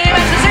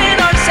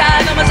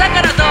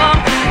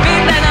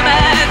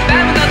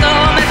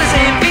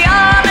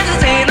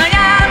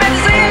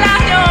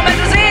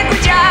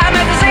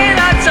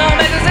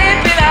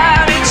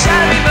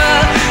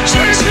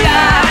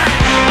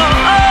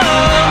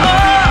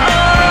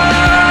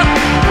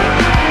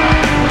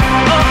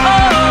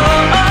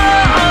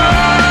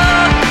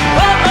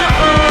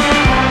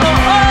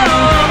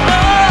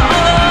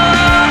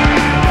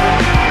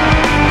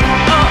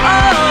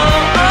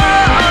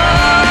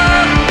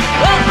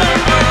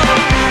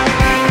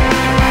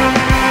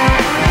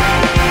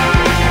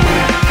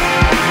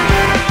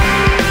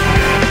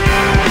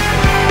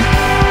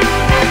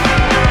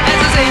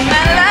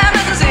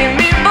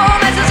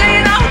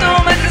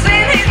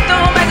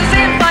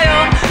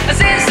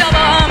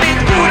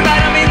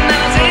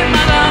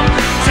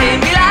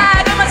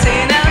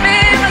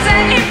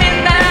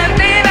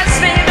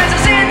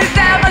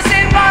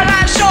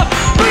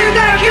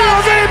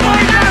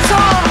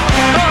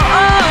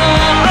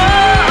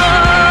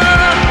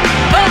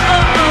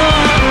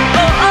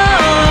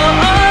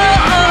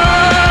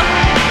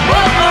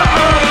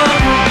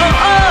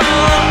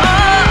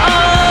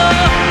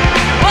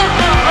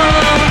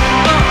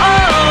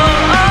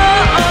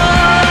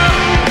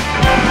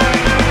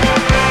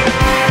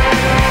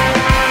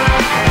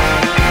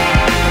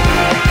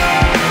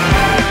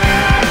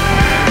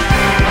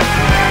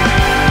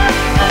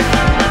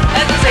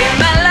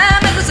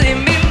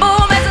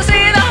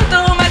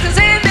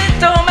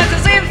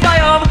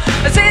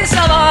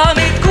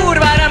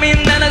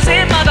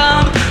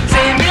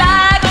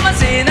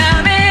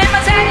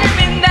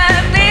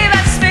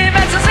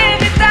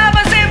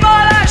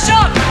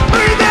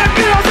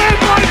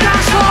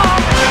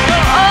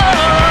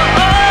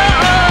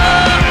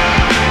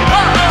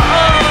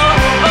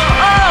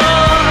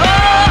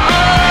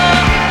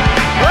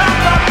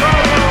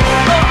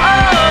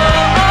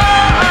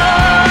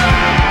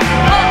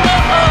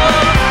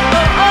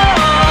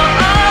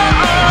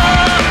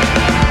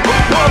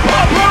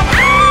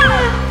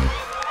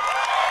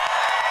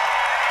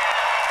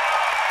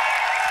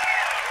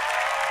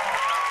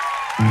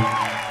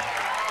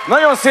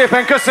Nagyon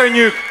szépen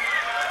köszönjük!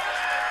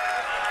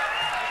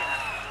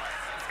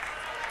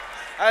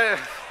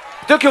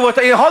 Tök jó volt,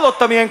 én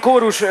hallottam ilyen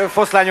kórus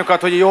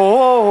foszlányokat, hogy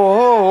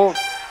jó,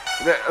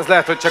 de ez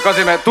lehet, hogy csak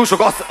azért, mert túl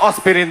sok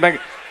aspirint meg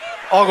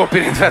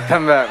algopirint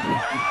vettem be.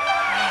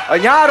 A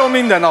nyáron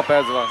minden nap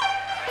ez van.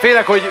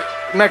 Félek, hogy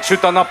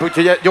megsüt a nap,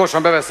 úgyhogy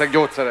gyorsan beveszek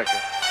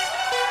gyógyszereket.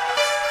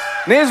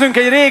 Nézzünk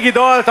egy régi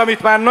dalt,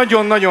 amit már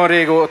nagyon-nagyon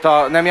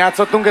régóta nem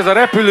játszottunk, ez a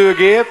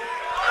repülőgép.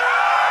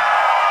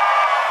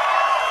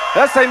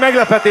 Lesz egy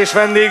meglepetés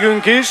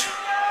vendégünk is.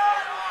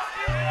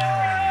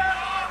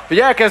 Hogy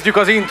elkezdjük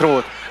az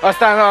intrót.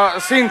 Aztán a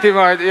Szinti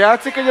majd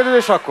játszik egyedül,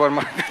 és akkor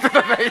majd.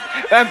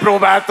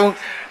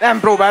 Nem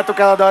próbáltuk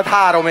el a dalt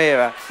 3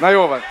 éve. Na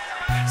jó van.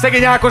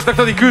 Szegény Ákosnak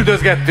tudod,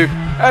 küldözgettük.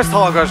 Ezt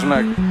hallgass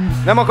meg.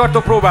 Nem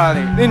akartok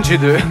próbálni? Nincs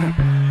idő.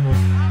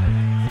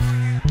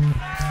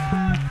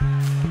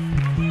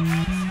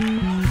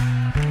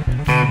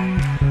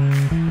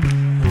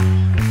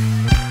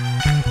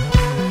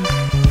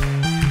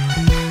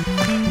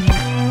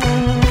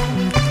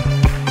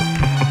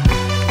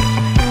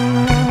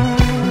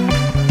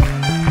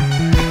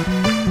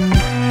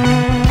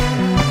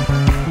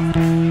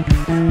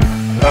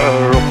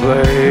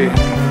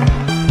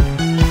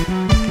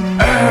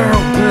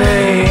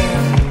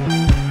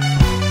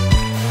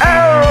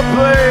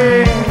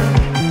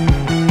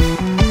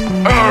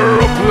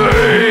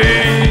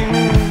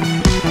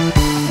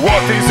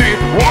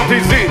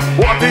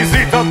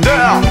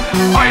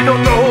 I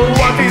don't know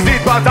what is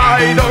it, but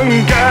I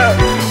don't care.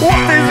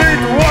 What is it?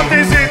 What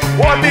is it?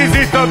 What is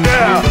it up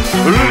there?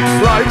 Looks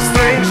like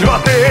strange,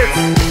 but it's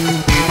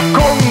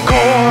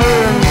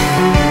Concorde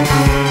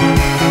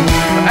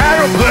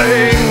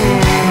aeroplane.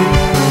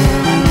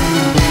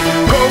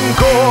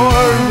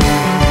 Concorde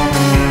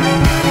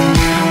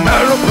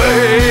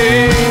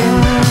aeroplane.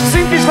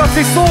 Szintis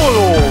Laci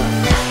szóló.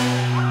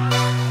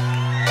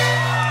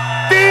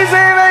 10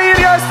 éve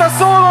írja ezt a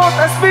szólót,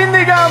 ezt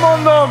mindig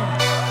elmondom.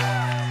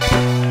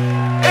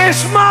 És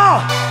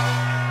ma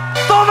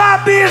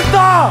tovább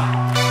írta!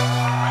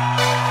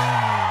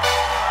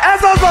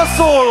 Ez az a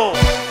szóló!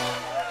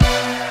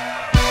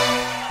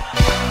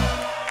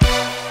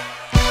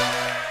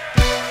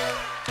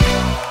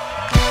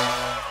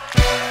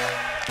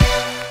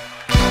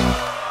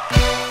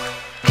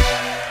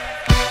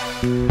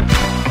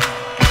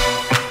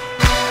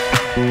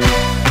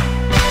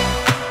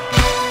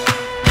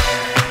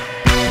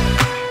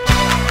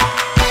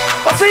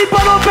 A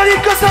színpadon pedig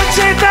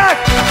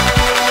köszöntsétek!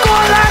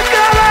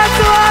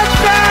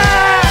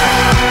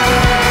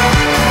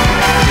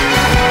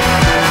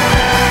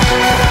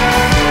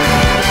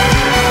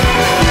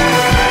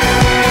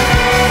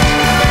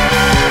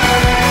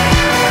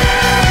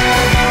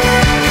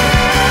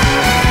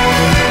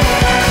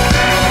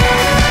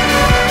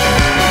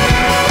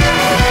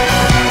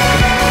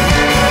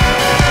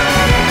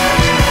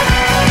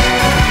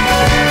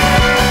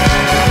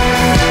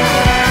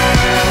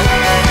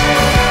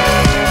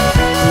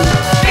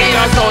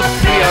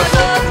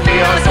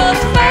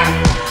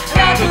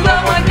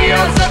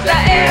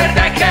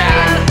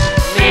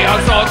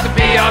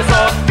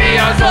 Mi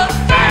az ott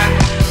fenn?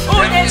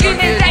 Úgy néz ki,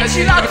 mint egy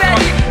csillag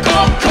pedig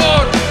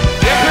Concorde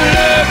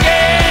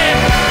repülőgép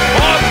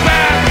ott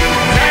fenn.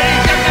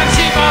 Szerintem nem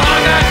sima,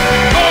 hanem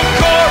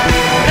Concorde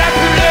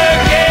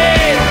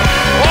repülőgép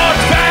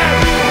ott fenn.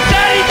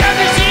 Szerintem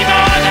nem sima,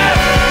 hanem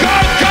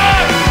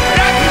Concorde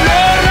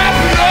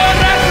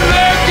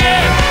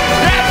repülőgép.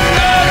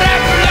 Repülőgép.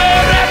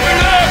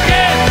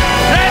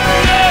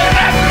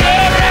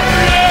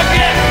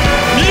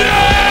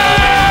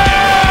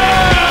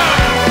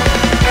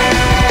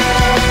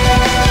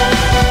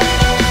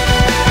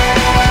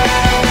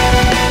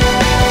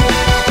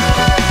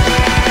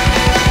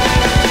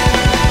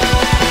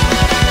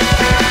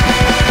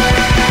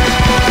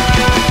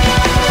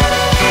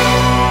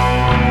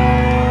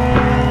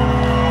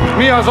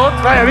 Mi az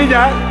ott? Várjál,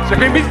 mindjárt! Csak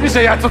még mi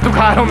sem játszottuk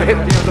 3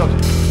 éve. Mi az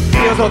ott?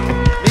 Mi az ott?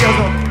 Mi az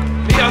ott?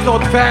 Mi az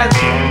ott fenn?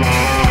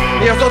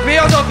 Mi az ott? Mi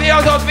az ott? Mi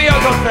az ott? Mi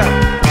az ott fenn?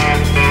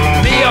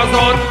 Mi az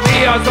ott?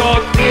 Mi az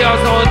ott? Mi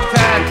az ott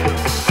fenn?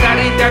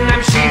 Szerintem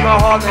nem sima,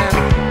 hanem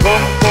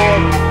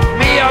Concorde.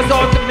 Mi az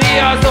ott? Mi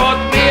az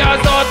ott? Mi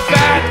az ott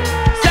fenn?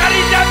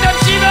 Szerintem nem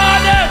sima,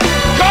 hanem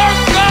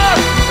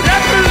Concorde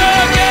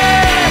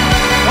repülőgép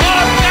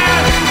ott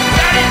fenn.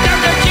 Szerintem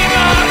nem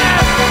sima, hanem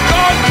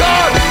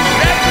Concorde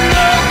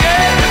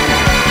repülőgép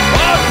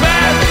ott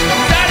fenn.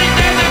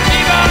 Szerintem nem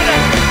sima,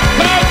 hanem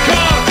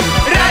Concorde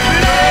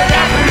repülőgép.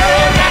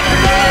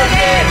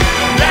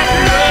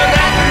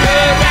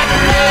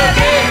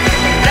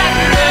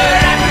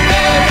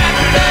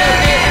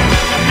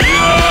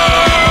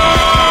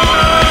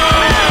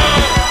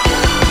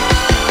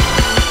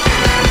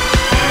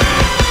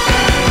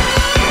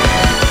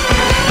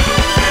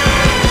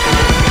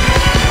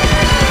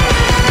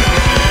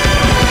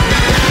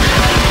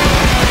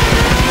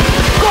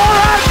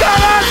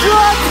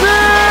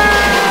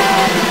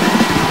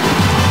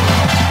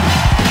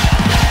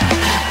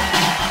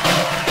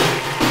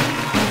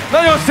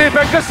 Nagyon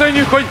szépen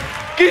köszönjük, hogy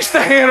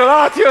Kistehénről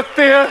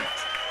átjöttél!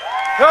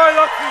 Jaj,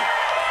 Laci!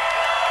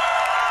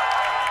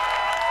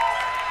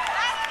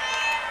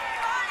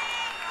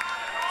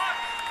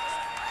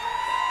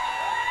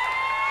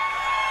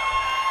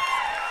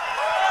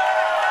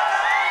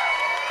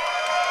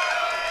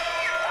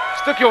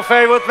 tök jó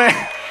fej volt, mert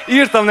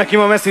írtam neki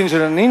ma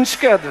Messengeren, nincs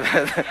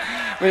kedved?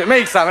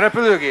 Melyik szám,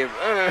 repülőgép?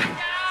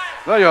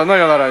 Nagyon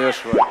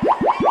aranyos volt.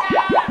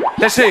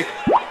 Tessék!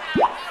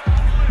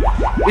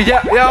 Így,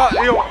 ja,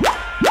 jó.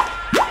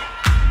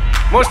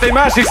 Most egy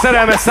másik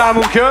szerelmes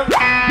számunk jön.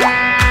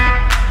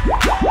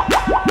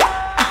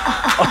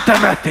 A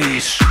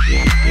temetés.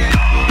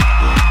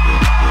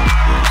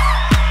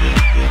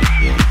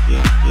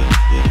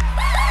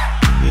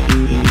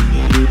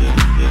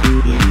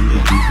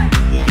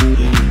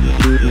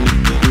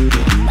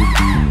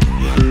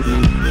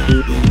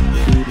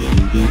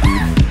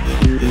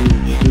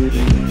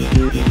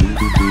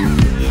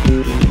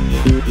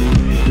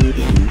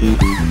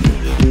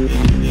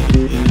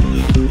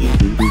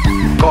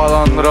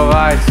 Kalandra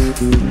vágysz,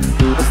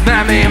 az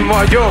nem én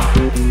vagyok.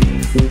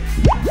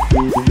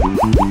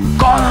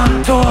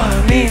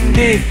 Kalandtól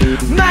mindig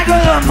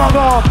megölöm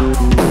magam.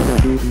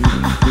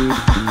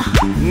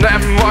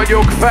 Nem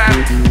vagyok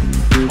fent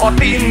a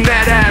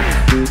Tinderen,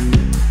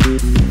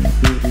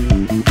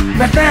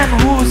 mert nem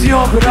húz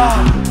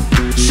jobbra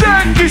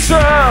senki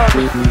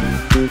sem.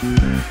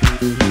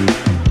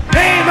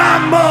 Hey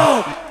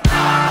mambo,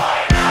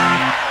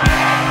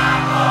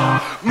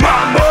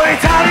 mambo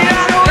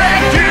italiano,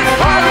 együtt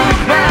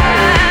halunk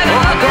meg,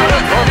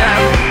 akarod, ha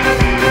nem.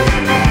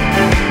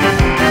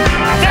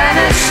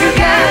 Temessük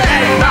el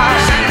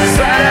egymást,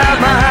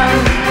 szerelmem.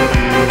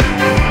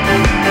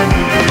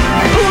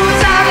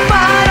 Húzzák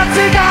már a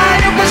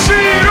cigányok a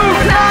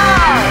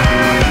síruknál.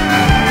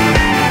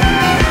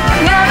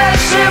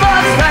 Nevessé,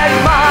 bazd meg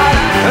már,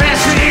 ne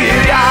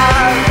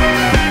sírjál.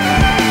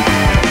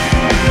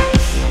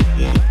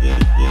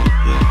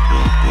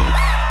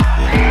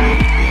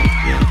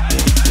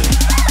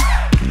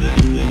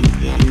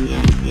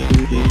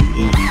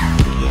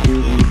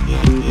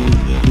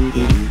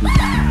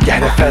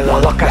 Gyere fel a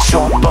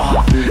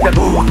lakásomba, de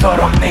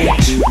bútorok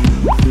nincs.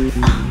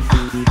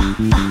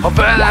 Ha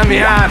velem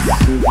jársz,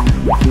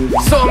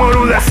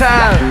 szomorú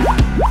leszel.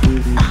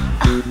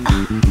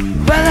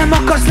 Velem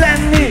akarsz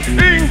lenni,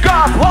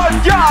 inkább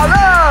hagyjál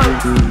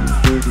el.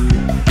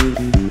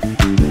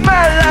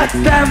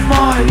 Mellettem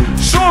majd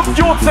sok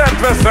gyógyszert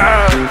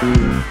veszel.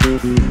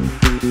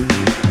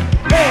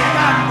 Hey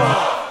mambo,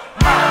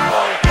 mambo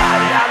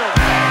italiano,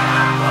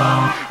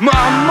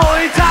 mambo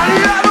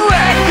italiano,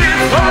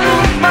 együtt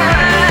halunk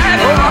meg,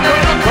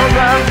 akarok, ha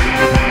nem.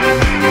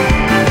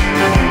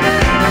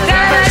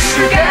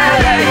 Temessük el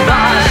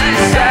egymást,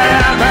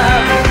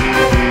 szerelmem.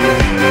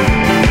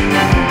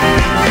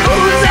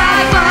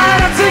 Húzzák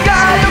már a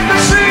cigányok a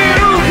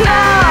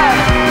síruknál.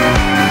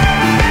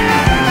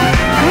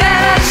 Ne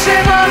lessé,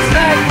 bazd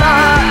meg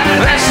már,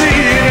 ne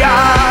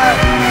sírjál.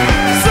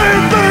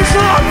 Szépen is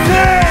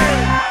lapszél.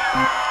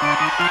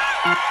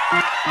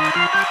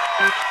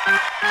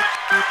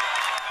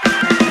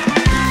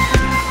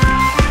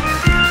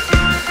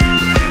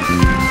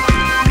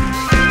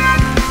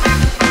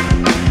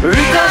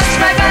 Ütasd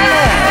meg el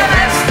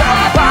ezt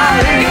a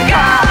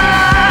pálinkát,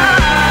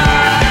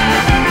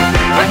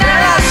 hogy ne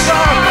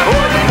lássam,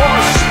 hogy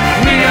most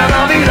milyen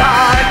a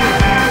világ.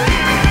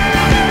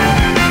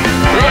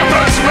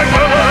 Ütasd meg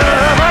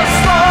velem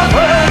ezt a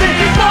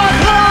földi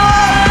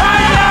padlót,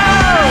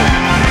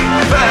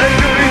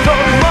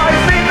 felgyújtom majd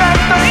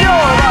mindent, az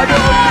jól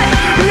vagyok,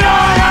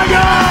 jól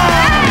vagyok.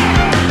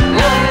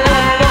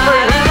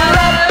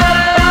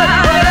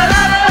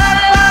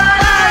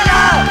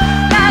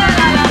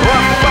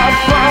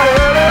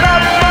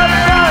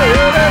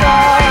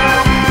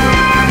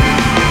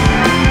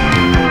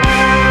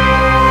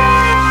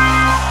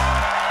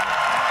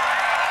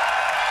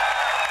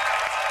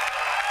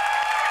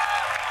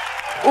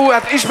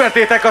 Hát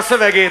ismertétek a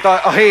szövegét,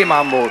 a Hey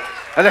Mambo-t.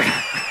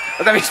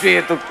 Nem is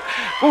írtuk.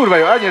 Kurva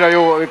jó, annyira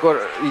jó,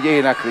 amikor így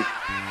éneklik.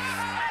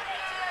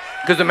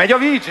 Közben megy a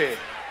VJ?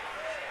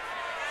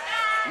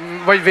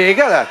 Vagy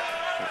vége lett?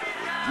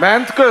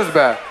 Ment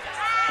közben?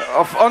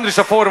 Andris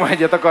a Forma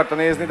 1-et akarta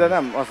nézni, de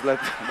nem, az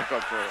lett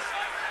bekapcsolva.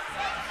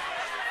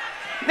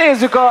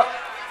 Nézzük a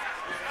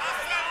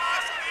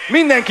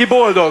Mindenki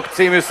boldog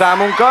című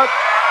számunkat.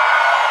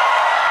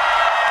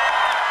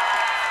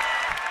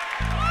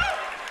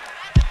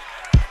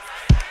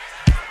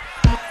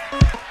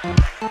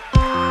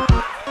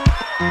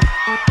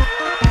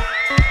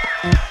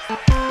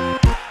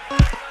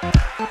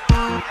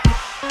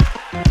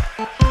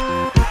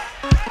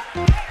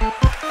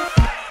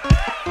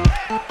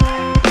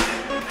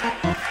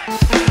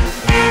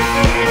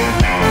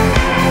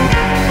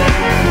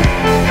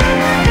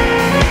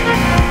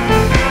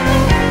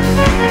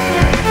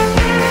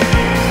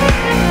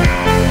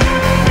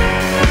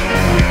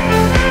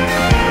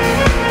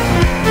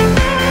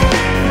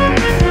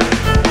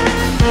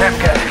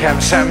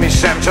 Semmi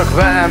sem, csak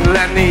velem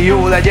lenni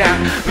jó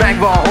legyen.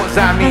 Megvan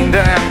hozzá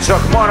mindenem,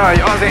 csak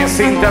maradj az én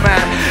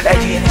szintemen.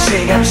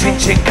 Egyéniségem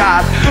sincs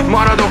inkább,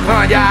 maradok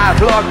nagy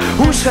átlag.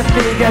 Hússak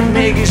téged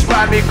mégis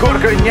bármikor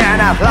könnyen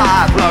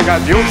átlátlak.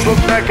 Hát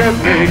jóslok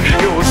neked még,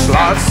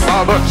 jóslás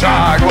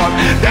szabadságban,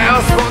 de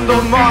azt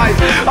mondom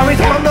majd,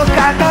 amit mondok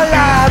át a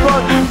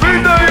lábad.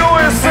 Minden jó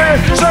és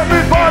szép,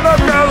 semmit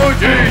bánnak el,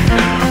 hogy így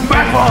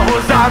van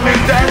hozzá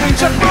mindenünk,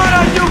 csak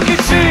maradjunk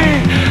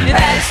kicsi.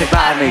 Elhiszek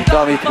bármit,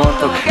 amit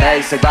mondtok,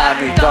 elhiszek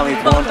bármit,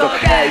 amit mondtok,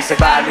 elhiszek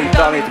bármit,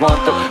 amit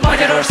mondtok.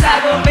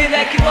 Magyarországon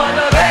mindenki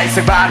boldog.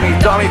 Elhiszek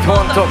bármit, amit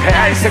mondtok,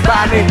 elhiszek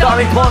bármit,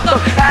 amit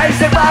mondtok,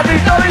 elhiszek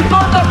bármit, amit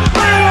mondtok.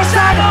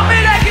 Magyarországon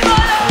mindenki boldog.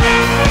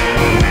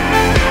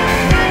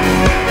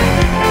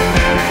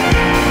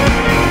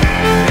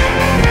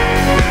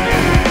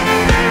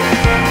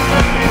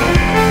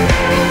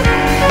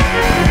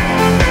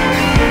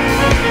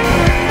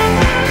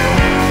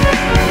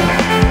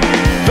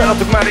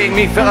 Feladtuk már rég,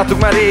 mi feladtuk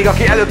már rég,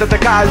 aki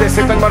előttetek áll, de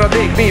szép nagy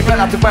maradék. Mi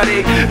feladtuk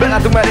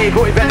már rég,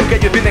 hogy velünk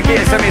együtt mindenki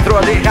egy szemét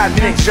rohadék. Hát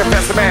mindenki sem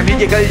persze, mert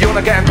higgyék el, így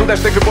jónak el, tudás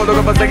nélkül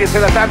boldogabb az egész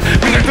életem.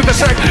 Mindenki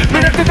tütesek,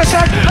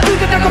 ha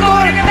tudjátok akkor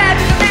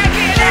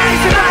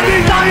elhiszek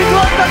bármit, amit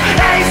mondtak,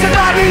 elhiszek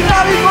bármit,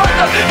 amit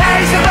mondtak,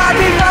 elhiszek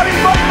bármit,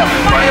 amit mondtak.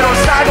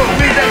 Magyarországon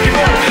mindenki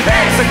mond,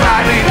 elhiszek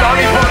bármit,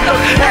 amit mondtak,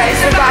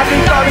 elhiszek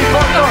bármit, amit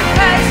mondtak,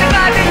 elhiszek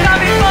bármit,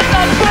 amit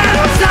mondtak.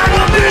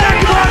 Magyarországon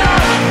mindenki mond.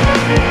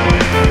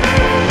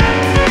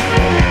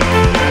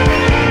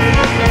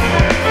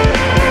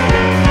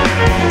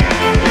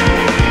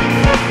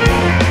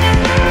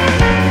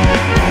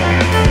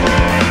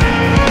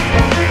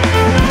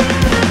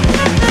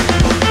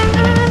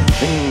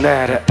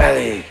 Mindenre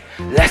elég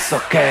lesz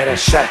a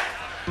kereset.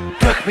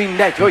 Tök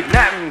mindegy, hogy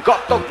nem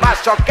kaptok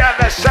más, csak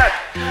keveset.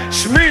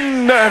 S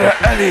mindenre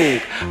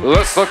elég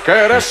lesz a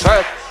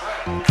kereset.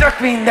 Tök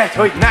mindegy,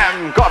 hogy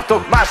nem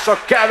kaptok más,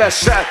 csak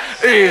keveset.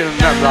 Én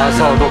nem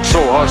lázadok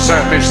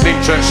sohasem, és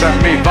nincsen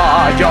semmi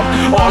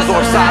vágyam. Az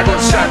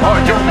országot sem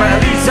hagyom,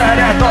 mert így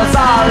szeret az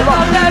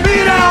állam. De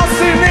mire azt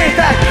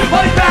hinnétek,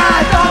 hogy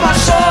beálltam a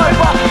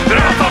sorba?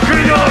 Rátok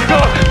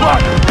vinyargat,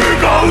 majd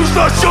ők a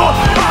húsnak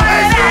sorba.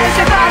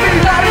 Elhiszek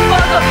bármit, amit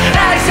mondok,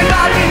 elhiszek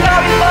bármit,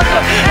 amit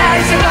mondok,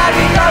 elhiszek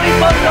bármit, amit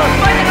mondok.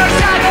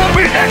 Magyarországon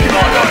mindenki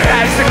mondok,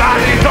 elhiszek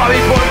bármit,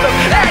 amit mondok,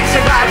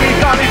 elhiszek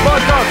bármit, amit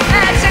mondok,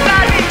 elhiszek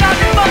bármit,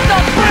 amit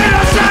mondok.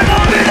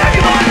 Magyarországon mindenki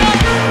mondok.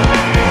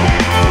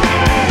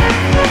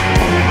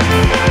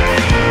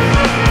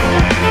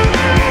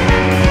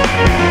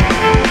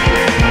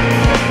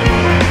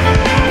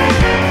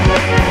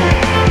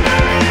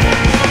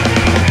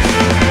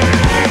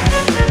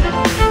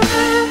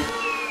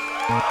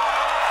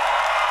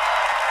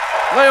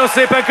 Nagyon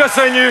szépen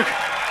köszönjük!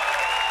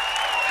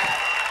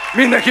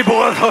 Mindenki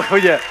boldog,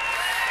 ugye?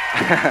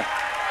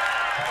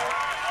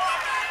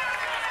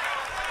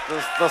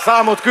 A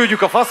számot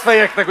küldjük a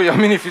faszfejeknek, ugye a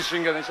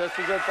minifishingen is ezt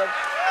fizettem.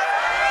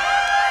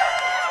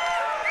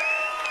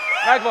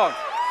 Megvan!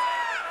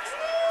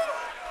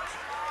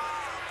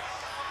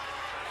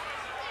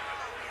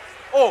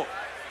 Ó!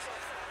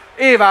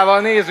 Évával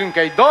nézünk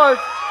egy dalt.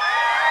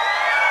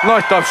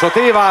 Nagy tapsot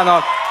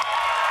Évának.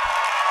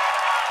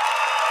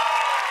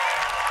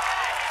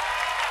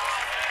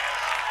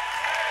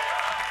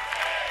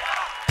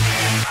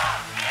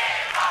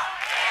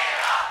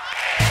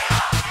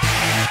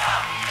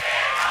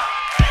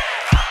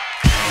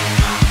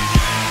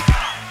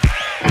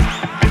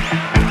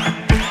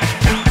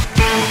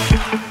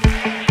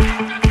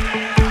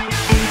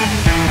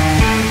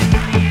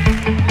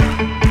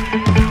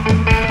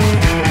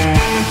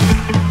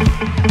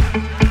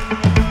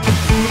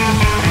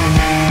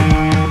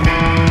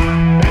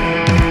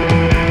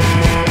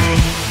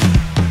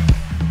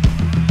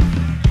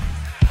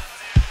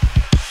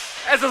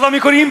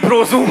 Amikor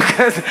imprózunk,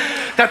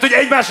 tehát hogy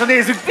egymásra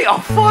nézzük, mi a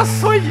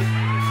fasz, hogy...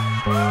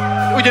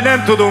 Ugye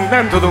nem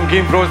tudunk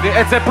imprózni.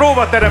 Egyszer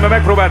próbateremben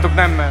megpróbáltuk,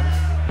 nem ment.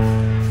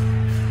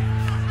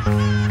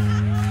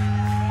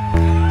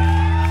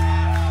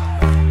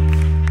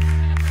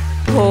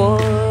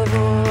 Hol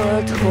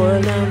volt, hol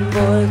nem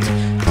volt,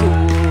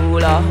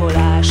 túl, ahol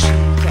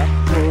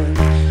ásított volt.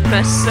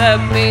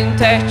 Messzebb,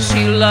 mint egy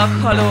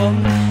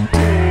csillaghalom,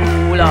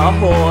 túl,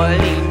 ahol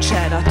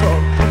nincsen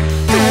atom.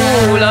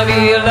 Túl a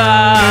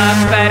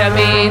világ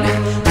peremén,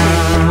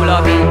 túl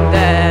a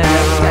minden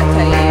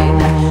tetején,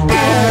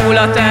 túl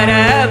a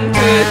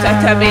teremtő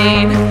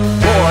tetemén,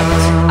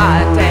 ott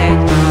állt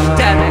egy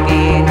te meg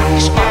én,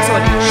 és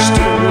azon is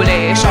túl,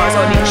 és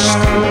azon is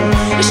túl,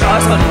 és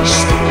azon is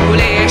túl,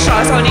 és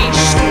azon is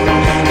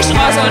túl, és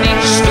azon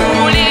is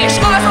túl, és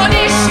azon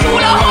is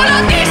túl, ahol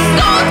a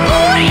disznót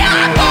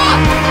kurjákat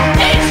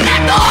nincs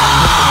beton!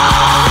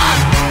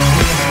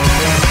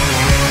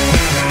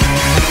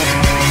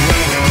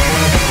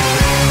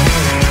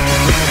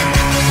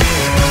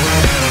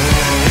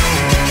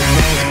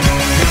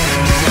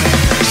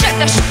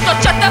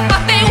 A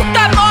csatapáté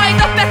után majd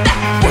a pete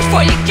úgy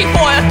folyik ki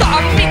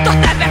voltam, mint a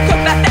terve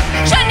köpete.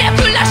 Se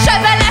nélkül lesz se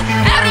vele,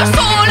 erről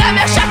szól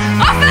emese.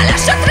 A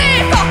felese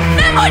tréfa,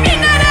 nem hogy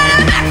minden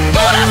eleme.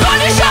 Túl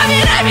azon is,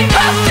 amire mi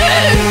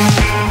köptünk,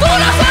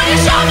 túl azon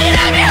is,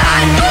 amire mi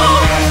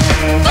hánytunk.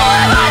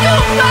 Túl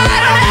vagyunk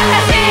már a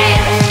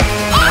nehezén,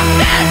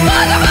 aztán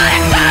boldog a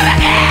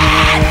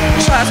legszövegén.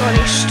 És azon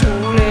is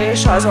túl,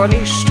 és azon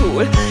is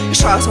túl,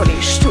 és azon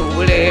is túl,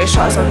 és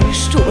azon is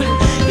túl,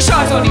 és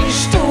azon is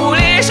túl,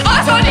 és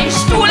azon is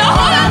túl,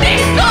 ahol a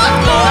disznót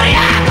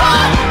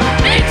kurjákon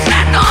nincs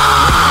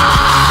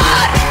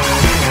beton!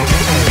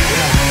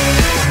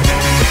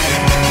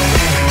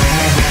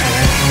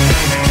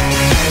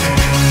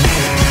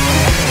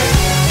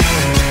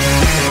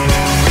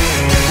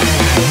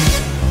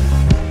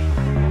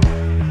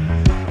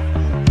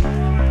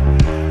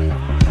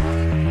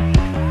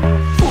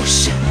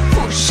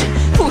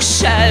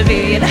 fuss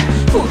elvén,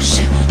 fuss,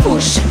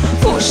 fuss,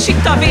 fuss,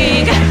 itt a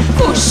vége,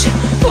 fuss,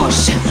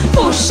 fuss,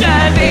 fuss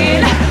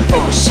elvén,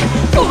 fuss,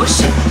 fuss,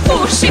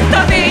 fuss, itt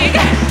a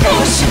vége,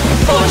 fuss,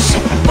 fuss,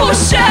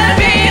 fuss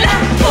elvén,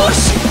 fuss,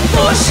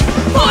 fuss,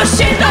 fuss,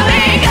 itt a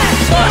vége,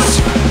 fuss,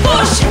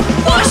 fuss,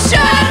 fuss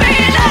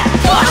elvén,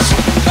 fuss,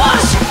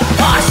 fuss,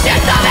 fuss,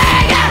 itt a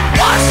vége,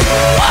 fuss,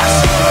 fuss,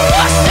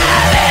 fuss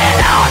elvén,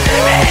 a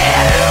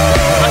nővér,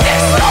 a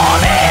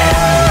tisztóvér,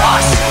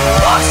 fuss,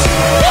 fuss,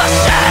 fuss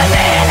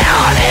elvén,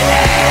 a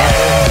nővér,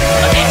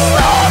 a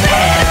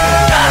tisztóvér,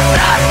 röf,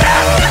 röf,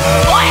 röf,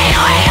 oj,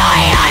 oj,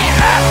 oj, oj,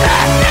 röf,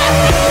 röf, röf,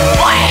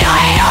 oj,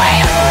 oj, oj,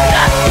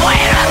 röf, oj,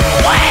 röf,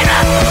 oj,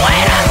 röf, oj,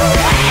 röf,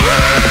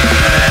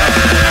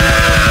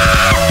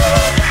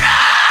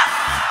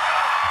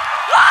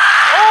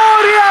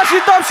 Óriási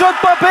tapsot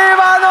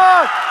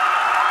Papévának!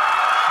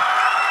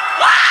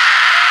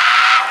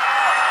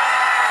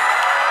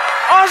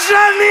 A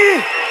zseni!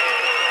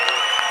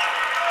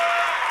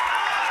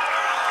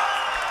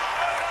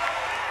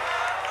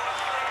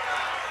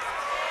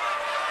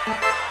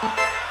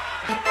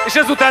 És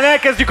ezután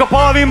elkezdjük a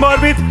Palvin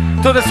Barbit.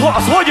 Tudod,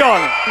 az hogyan?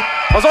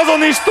 Az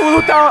azon is túl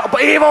után, a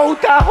Éva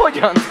után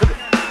hogyan?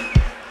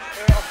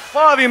 A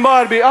Palvin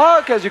Barbie,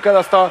 kezdjük el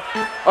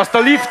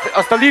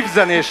azt a lift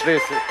zenés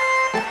részét.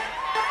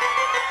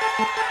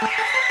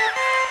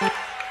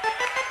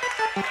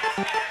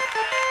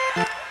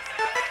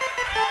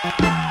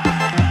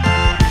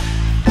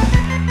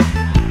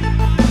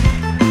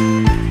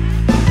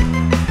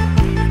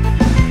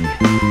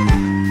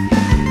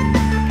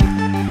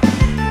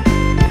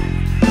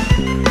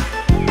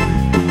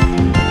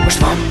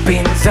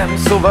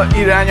 Szóval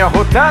irány a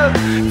hotel,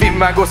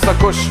 filmvágó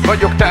szakos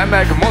vagyok, te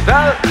meg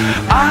modell.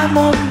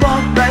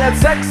 Álmomban veled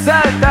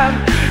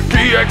szexeltem,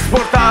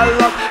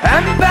 kiexportállak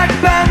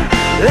empekben.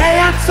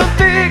 Lejátszott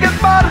téged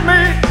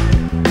bármi,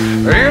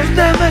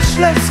 érdemes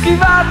lesz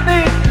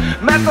kivárni,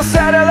 mert a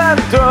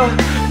szerelemtől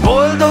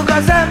boldog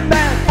az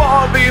ember.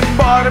 Palvin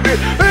Barbie,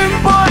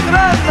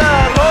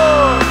 importrendel,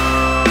 oh,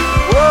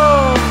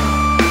 oh,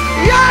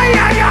 jaj,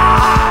 jaj, jaj.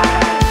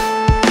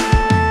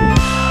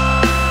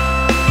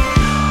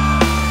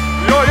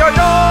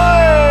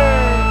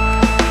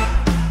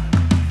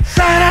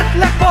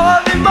 Szeretlek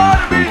Palvin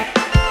Barbie,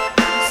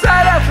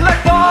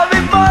 szeretlek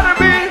Palvin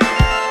Barbie,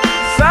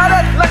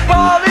 szeretlek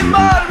Palvin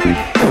Barbie,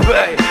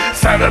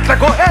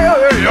 szeretlek,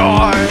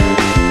 jaj.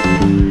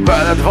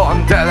 Veled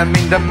van tele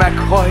minden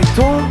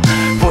meghajtó,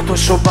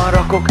 Photoshopban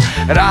rakok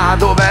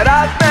rád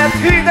overát, mert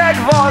hideg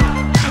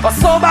van a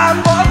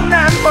szobámban,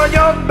 nem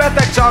vagyok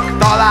beteg, csak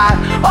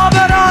talán a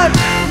barát.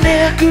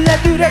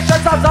 Nélküled üres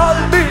az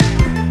albi,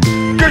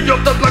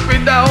 kinyomtatlak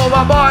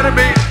mindenhova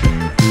Barbie.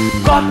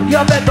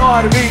 Kapja be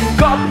Darwin,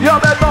 kapja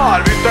be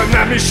Darwin, de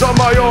nem is a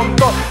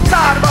majomtól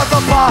származ a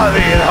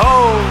Palvin.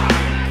 Oh,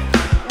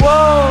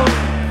 wow,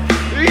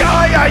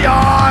 jaj, jaj,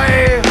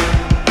 jaj.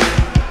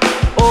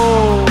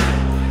 Oh,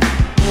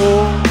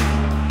 oh,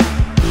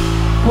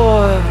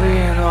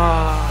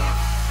 Palvina.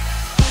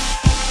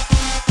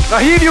 Na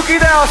hívjuk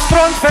ide a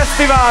Strand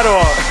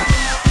Fesztiválról.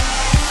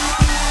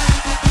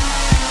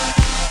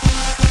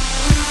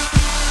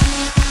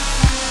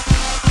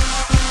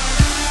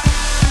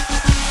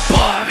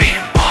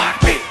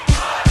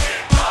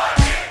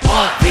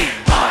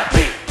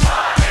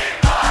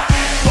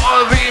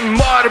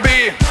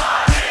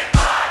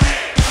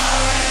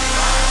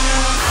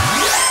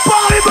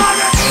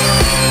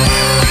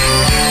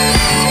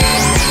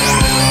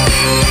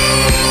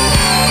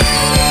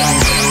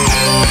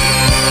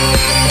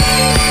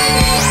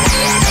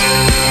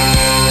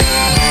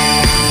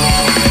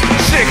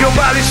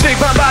 Shake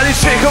my body,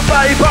 shake your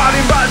body,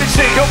 Palvin Barbie,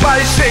 shake your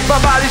body, shake my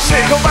body,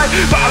 shake your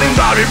body, Palvin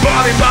Barbie,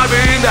 Palvin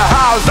Barbie in the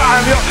house.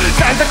 I'm your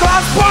Santa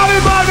Claus,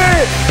 Palvin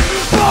Barbie,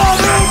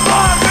 Palvin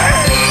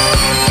Barbie.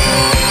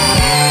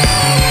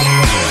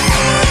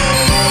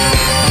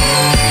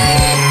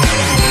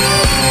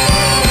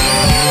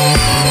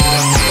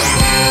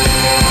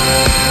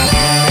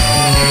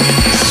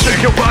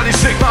 Shake your body,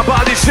 shake my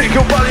body, shake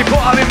your body,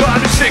 Palvin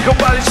Barbie, shake your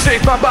body,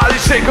 shake my body,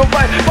 shake your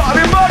body,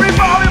 Palvin Barbie,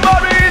 Palvin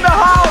Barbie in the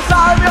house.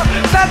 I'm your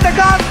Santa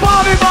Claus,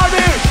 Palvin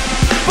Barbie.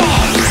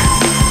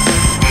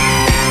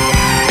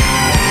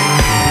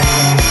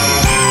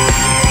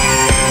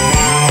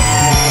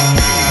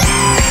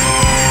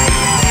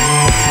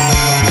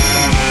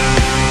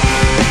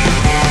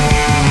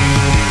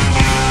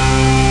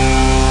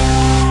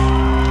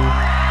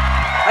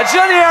 Hát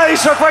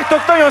zseniálisak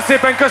vagytok, nagyon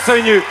szépen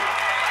köszönjük!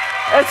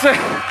 Egyszer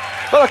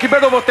valaki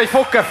bedobott egy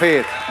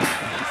fogkefét.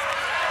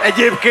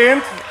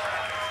 Egyébként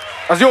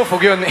az jó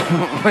fog jönni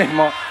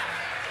ma.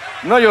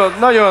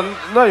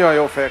 Nagyon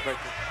jó fejek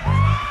vagytok.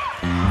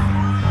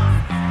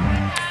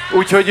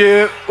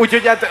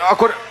 Úgyhogy hát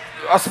akkor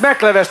a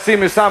Smackleves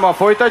című számmal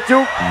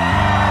folytatjuk.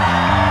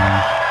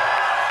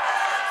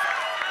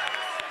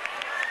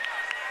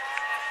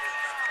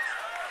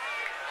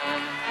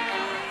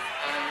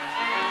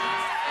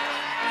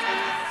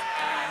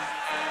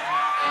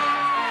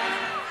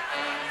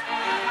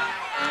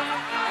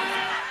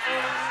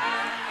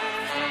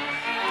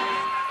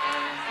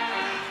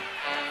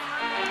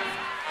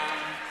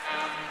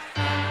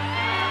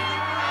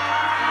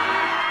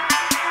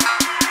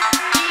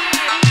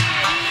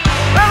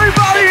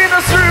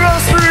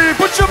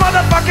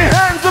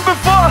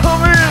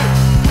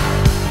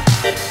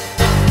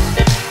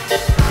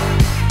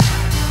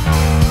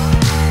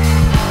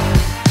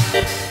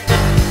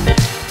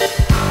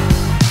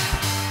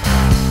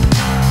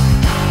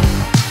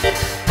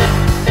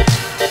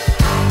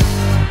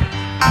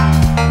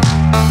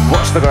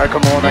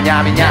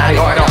 nyámi nyári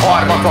hajra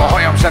harmata. A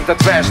hajam sem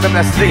tett vers, nem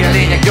lesz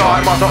lényeg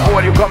gyarmata.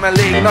 Orjuka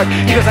elég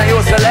nagy, igazán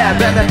jól szelel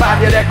benne. Pár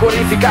gyerekkor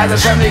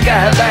ifikázás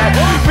emlékelhet lehet.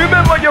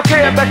 Miben vagyok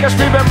érdekes,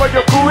 miben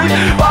vagyok új?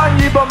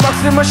 Annyiban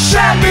maximum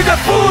semmi, de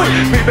fúj!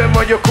 Miben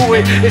vagyok új,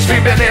 és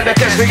miben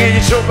érdekes? Még így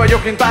is sok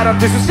vagyok, mint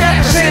Párantisztus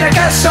nyertes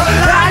énekes. A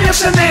lányok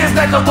sem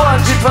néznek, a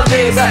pancsitva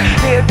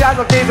nézek.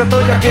 Nézjának nézett,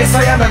 hogy a kész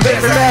a jemen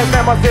vérzek. De ez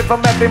nem azért van,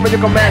 mert én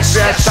vagyok a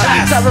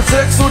mesterság. Század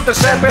szög szúrt a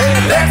sebbé,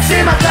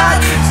 legszémet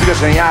lát.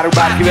 Szívesen járok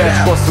bárkivel,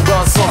 csak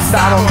hosszúban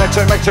szomsztáron.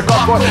 Meg csak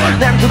akkor,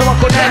 nem tudom,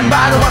 akkor nem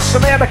bánom. Azt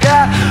sem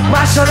érdekel,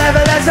 mással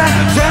levelezem.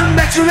 Az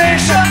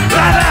önbecsülésem,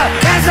 level,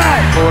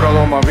 ezek.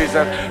 Forralom a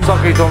vizet,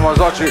 szakítom az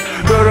acsit.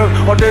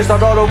 Töröm a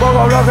tésztát, adom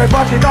magamnak egy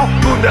bacsit. A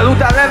kundel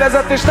után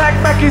levezet és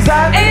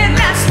megkizál. Én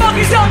nem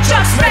smogizom,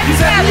 csak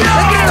smegizem.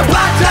 Neked a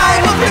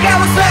pátráimok,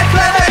 nekem a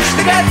szvegleves.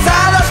 Neked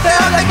szálas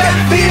tea, nekem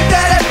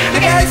filteres.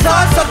 Neked egy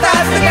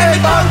szarszatás, nekem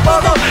egy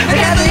bankbagom.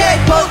 Neked a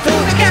jegypontú,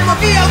 nekem a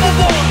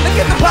viagogó.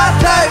 Neked a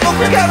pátráimok,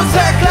 nekem a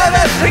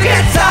szvegleves.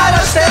 Neked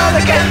szálas tea,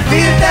 nekem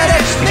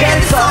filteres. Neked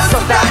egy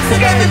szarszatás,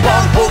 nekem egy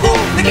bankbagom.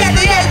 Neked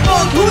a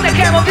jegypontú,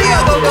 nekem a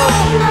viagogó.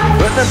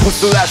 Ötlen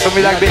pusztulás a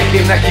világ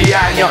békémnek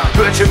hiánya.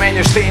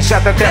 Bölcsöményes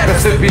ténysátán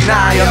tervező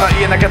pinálja. Na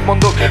ilyeneket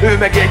mondok, ő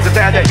megjegyzett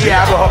el, de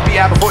hiába. Ha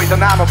piába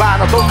folytanám a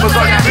bánatot, az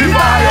anyám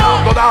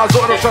hűbálja. Mondaná az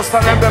orvos,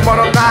 aztán ebben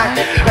maradnánk.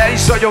 El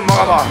is hagyom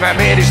magamat, mert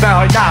miért is ne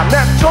hagynám.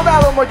 Nem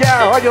csodálom, hogy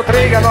elhagyott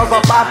régen az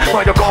apám.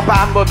 Majd a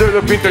kapámba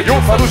dőlök, mint egy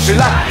jó falusi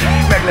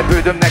lány.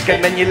 Meglepődöm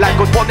neked, mennyi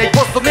lájkot van egy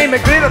poszton. Én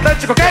meg véletlen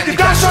csak a kedvük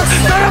lásson.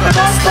 Töröm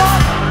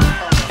basztam!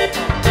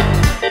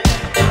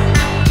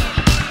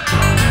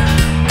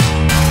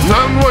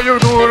 Nem vagyok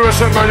durva,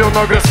 sem nagyon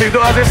agresszív, de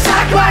azért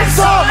suck my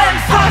soul and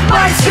fuck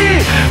my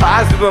shit.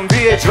 Házban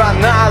VH van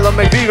nálam,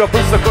 meg Viva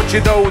plusz a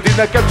kocsi, de Audi,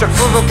 nekem csak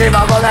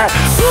Suzuki-val van el.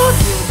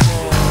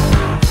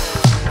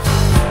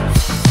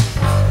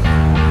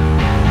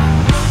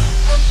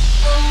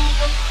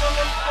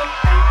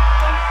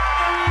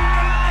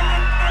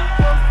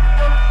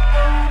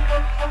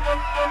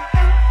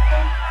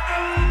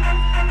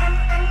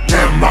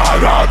 Nem már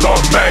rád a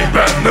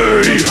mennyben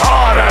női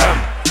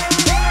hárem.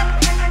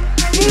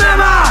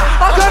 Nem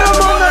áll,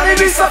 akarom mondani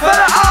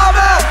visszafele,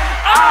 ámen,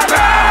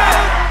 ámen!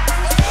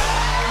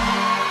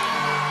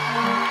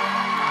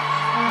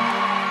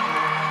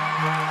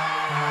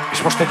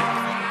 És most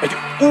egy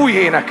új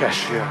énekes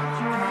jön.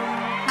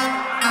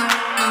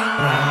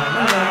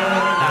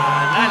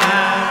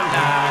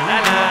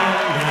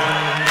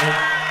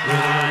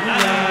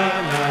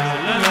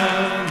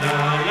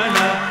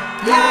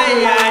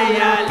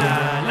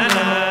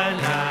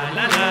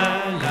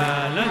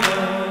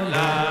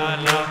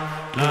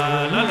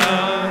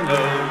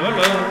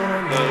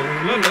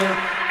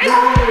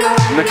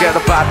 Neked a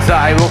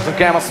pártájlók,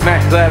 nekem a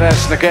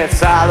smegleves. Neked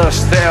szálas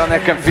tea,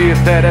 nekem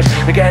filteres.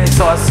 Neked egy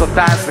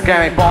szalszatánc,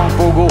 nekem egy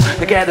bankbogó.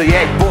 Neked a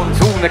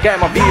jegy.hu,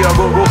 nekem a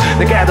viagogó.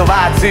 Neked a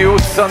Váci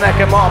utca,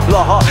 nekem a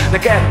Blaha.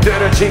 Neked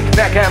Töröcsik,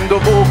 nekem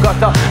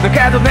Dobókata.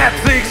 Neked a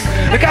Netflix,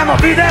 nekem a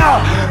videó.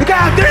 Neked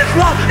a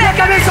Disney,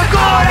 nekem is a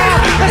Korea.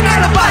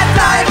 Neked a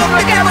pártájlók,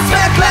 nekem a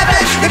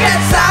smegleves. Neked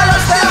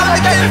szálas tea,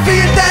 nekem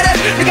filteres.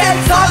 Neked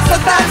egy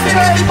szalszatánc,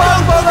 nekem egy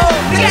bankbogó.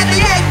 Neked a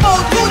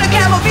jegy.hu,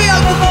 nekem a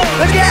viagogó.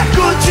 Neked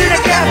Gucci,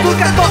 nekem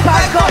Turkán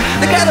topánka.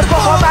 Neked a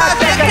Bahamát,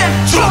 nekem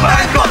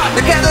Csománka.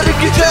 Neked a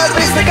Ricky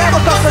Gervais, nekem a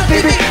Kassa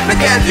Tibi.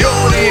 Neked jó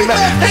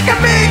Imre, nekem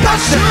még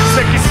az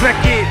sem.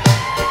 Sneki.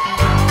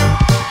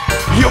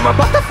 You're my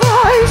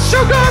butterfly,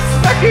 sugar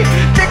sneki.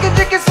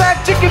 Csiki, snack,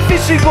 csiki,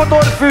 fishing volt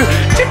Orfű.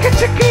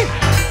 Csiki.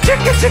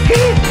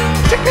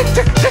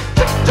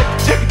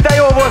 De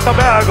jó volt a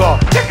belga.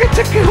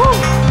 Csiki, hú.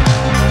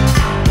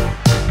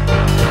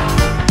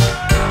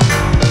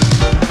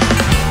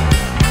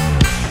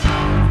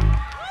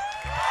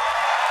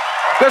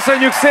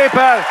 Köszönjük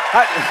szépen!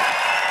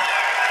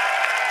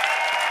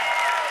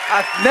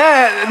 Hát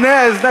ne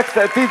ez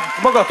nektek, ti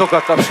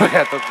magatokat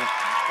tapsoljátok.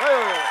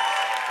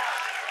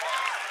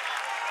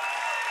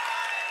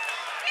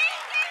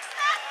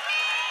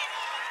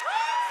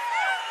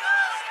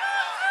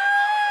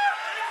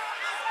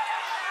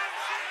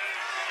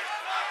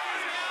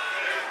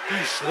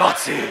 Kis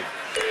Laci!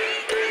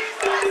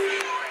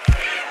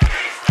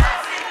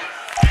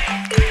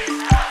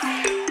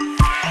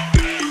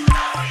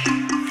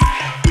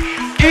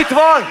 Itt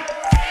van!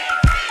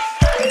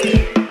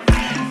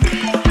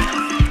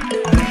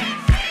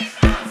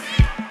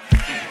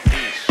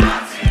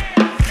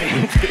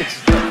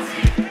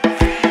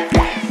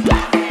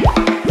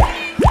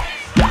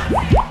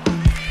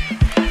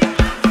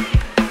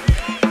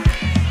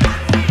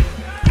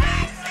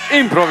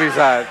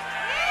 Improvizált!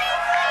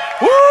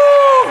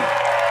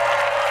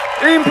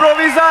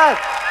 Improvizált!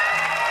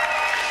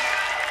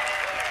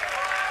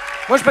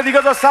 Most pedig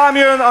az a szám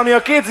jön, ami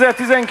a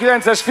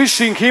 2019-es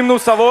Fishing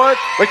himnusza volt,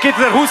 vagy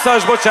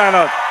 2020-as,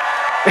 bocsánat.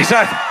 És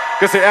hát,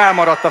 köszönjük,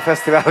 elmaradt a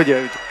fesztivál, ugye?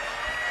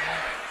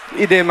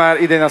 Idén azt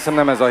hiszem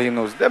nem ez a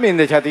himnusz, de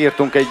mindegy, hát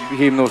írtunk egy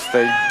himnuszt.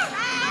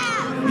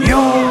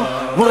 Jó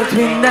volt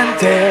minden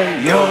tél,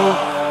 jó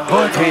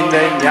volt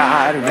minden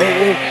nyár,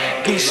 még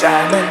mégis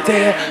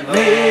elmentél,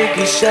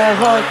 mégis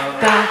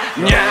elhagytál.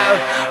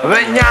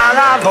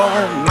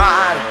 Nyálával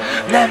már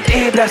nem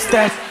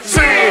ébresztett.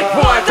 Szép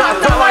volt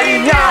a tavalyi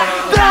nyár,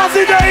 de az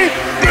idei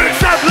még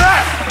szebb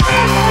lesz.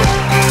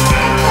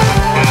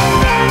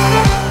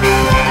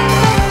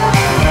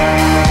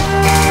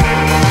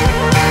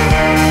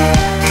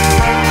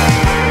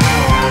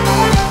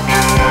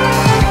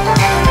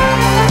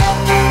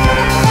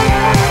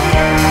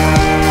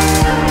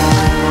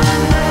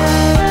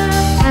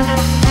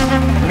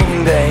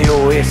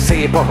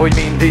 Szép, ahogy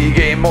mindig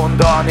én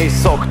mondani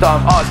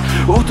szoktam. Az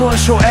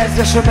utolsó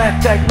ezresemet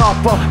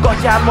tegnap a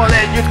gatyámmal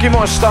együtt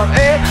kimostam.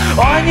 Én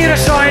annyira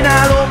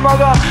sajnálom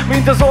magam,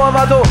 mint az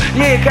olvadó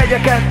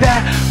jéghegyeket,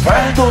 de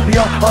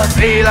feldobja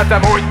az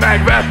életem, hogy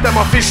megvettem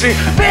a fisi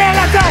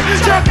véletem.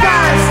 Csak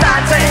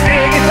tánc, egy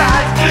régi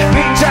tánc,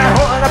 nincsen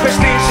holnap és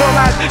nincs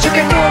románc, csak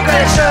egy róka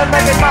és sör,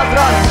 meg egy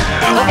matrac.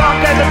 Ha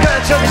van kedve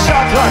kölcsön és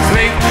adhatsz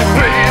még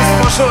pénzt,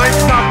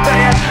 mosolyt,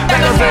 naptejet,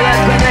 meg az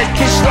öletben egy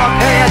kis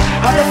lakhelyet.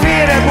 Ha te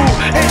félrebú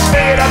és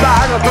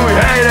félrebánat új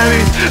helyre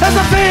visz, ez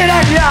a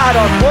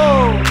féregjárat,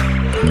 wow!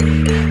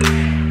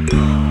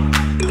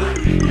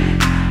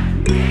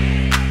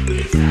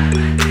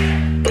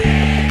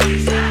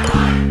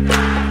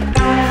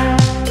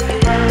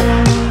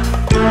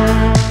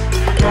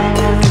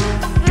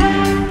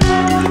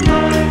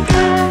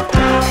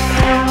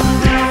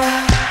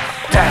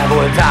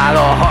 Voltál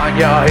a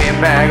hangja, én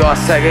meg a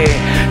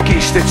szegény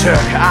kis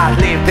tücsök.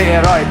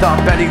 Átléptél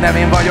rajtam, pedig nem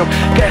én vagyok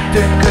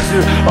kettőnk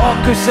közül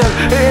a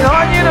küszöb. Én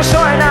annyira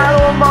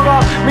sajnálom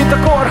magam, mint a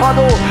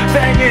korhadó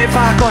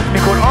fenyőfákat.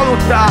 Mikor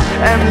aludtál,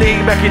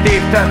 emlékbe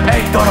kitéptem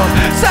egy darab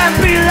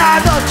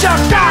szempilládat. Csak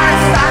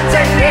tánc,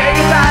 egy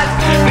régi tánc,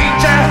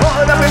 nincsen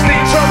holnap és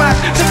nincs románc,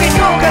 csak egy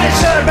kóker és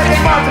sör, meg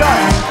egy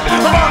matrac.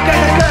 Ha van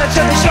kedve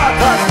kölcsön is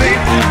adhatsz még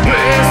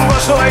pénzt,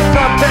 mosolyt,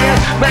 naptejet,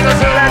 meg az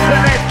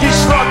öletben egy kis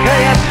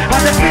lakhelyet.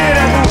 Hát ez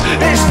félrebú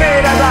és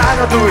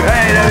félrebánat új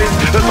helyre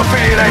visz, ez a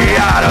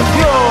féregjárat.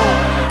 Jó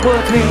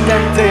volt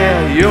minden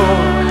tél, jó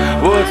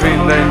volt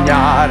minden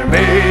nyár,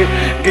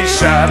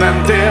 mégis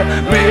elmentél,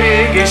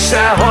 mégis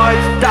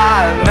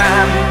elhagytál.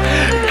 Nem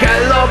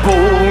kell a bú,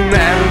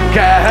 nem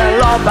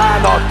kell a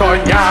bánat, a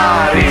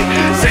nyári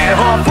szél,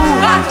 ha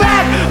fúhat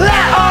meg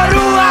le a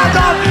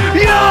ruhádat.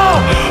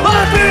 Jó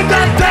volt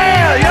minden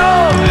tél,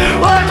 jó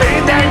volt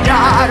minden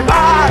nyár,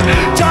 már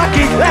csak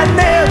itt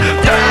lennél,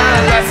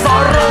 tőle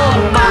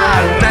szarom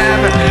már.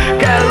 Nem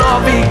kell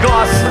a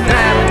vigasz,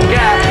 nem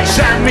kell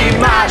semmi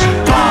más,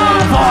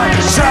 tavaly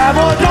sem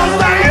volt rossz,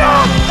 de jó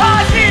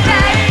az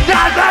idei.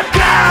 De nem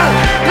kell,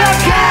 nem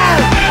kell,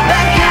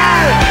 nem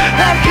kell,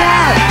 nem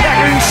kell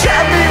nekünk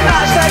semmi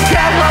más, nem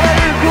kell, ha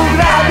velünk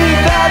ugrál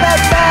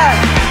mindenetbe.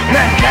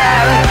 Nem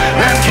kell,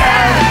 nem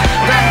kell,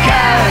 nem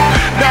kell,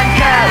 nem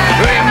kell,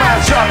 én már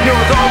csak jó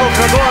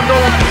dolgokra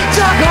gondolok,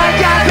 csak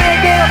hagyják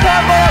végén a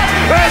bambot,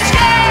 és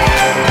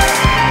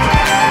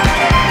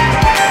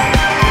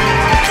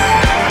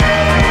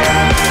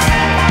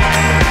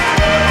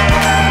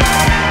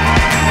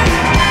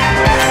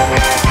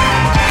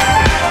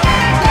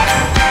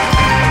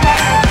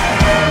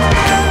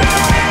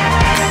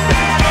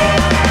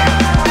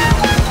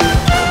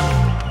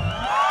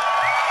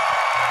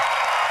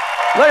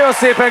nagyon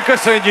szépen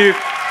köszönjük!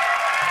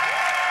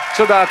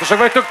 Csodálatosak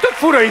vagytok, tök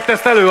fura itt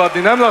ezt előadni,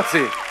 nem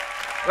Laci?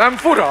 Nem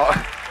fura?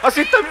 Azt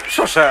hittem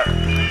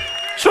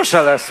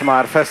sose lesz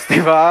már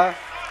fesztivál.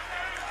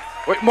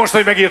 Most,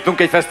 hogy megírtunk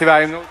egy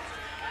fesztiválhimnuszt.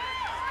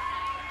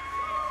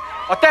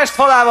 A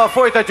testfalával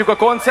folytatjuk a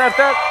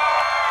koncertet.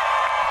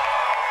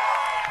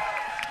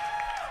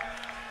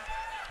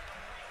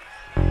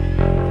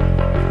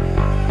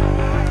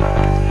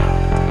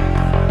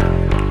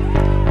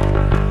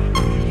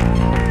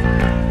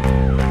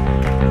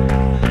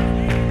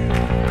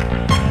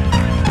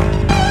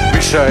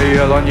 Viselj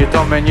el annyit,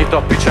 amennyit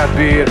a picsát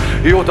bír.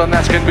 Jó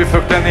tanácsként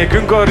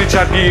büfögtenékünk a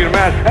Ricsárdgír,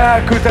 mert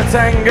elküldhetsz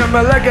engem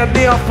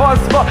melegedni a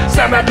faszba.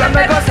 Szemedben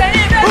meg az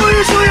enyémet új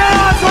és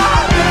ugyanazva.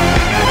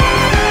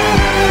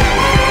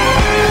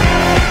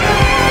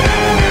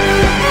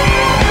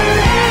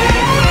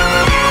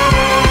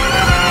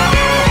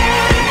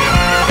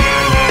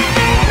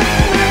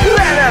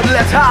 Veled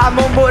lett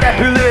hámomból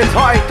repülőt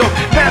hajtok,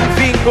 nem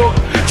fingok,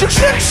 csak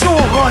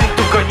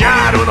sóhajtok a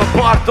nyáron a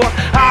parton.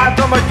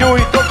 Hátamat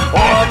nyújtok,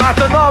 almát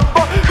a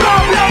napba,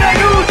 kapja meg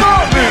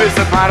úton.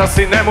 Művészet már a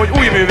színem, hogy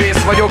új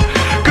művész vagyok.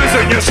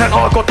 Közönösen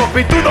alkotok,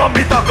 mint tudom,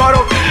 mit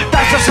akarok.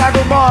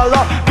 Társaságommal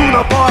a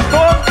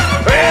Dunaparton,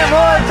 én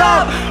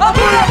voltam a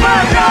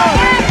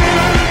Budaparton.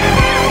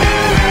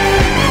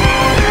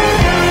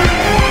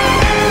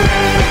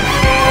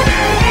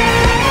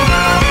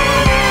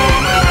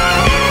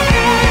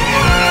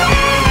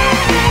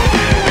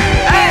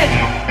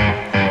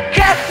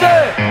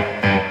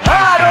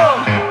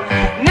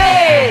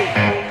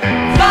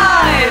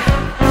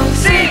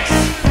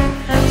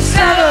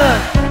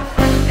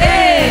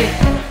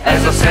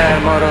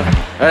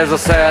 Ez a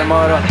szer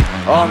marad,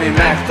 ami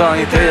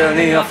megtanít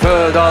élni a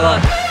föld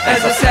alatt.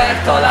 Ez a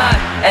szer talán,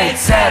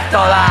 egyszer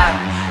talán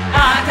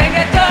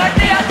átenged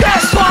törni a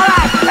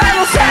testfalát. Ez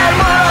a szer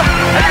marad,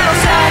 Ez a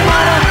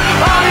szermarad,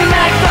 ami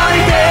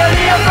megtanít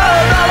élni a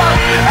föld alatt.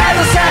 Ez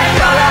a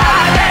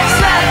szertalán, egy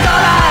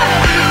szertalán,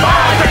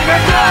 majd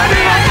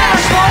megtörni a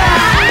testforrát.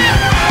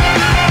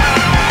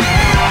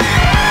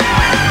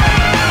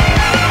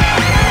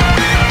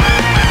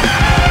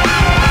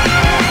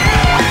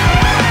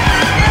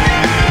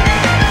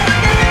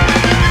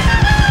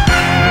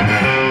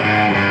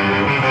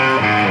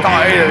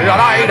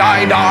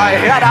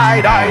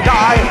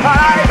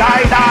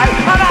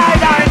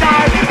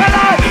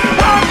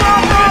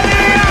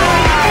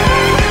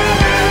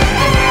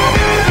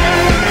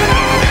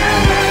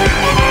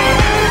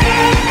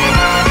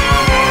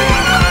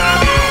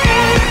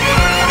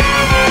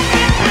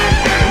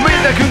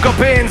 Mindekünk a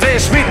pénz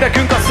és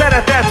mindekünk a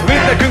szeretet,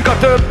 mindekünk a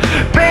több,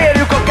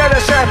 bérjük a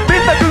keveset,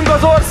 mindekünk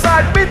az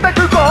ország,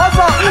 mindekünk a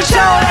haza.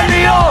 Sehol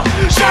lenni jó,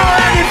 sehol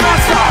lenni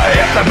fasza.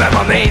 Értemem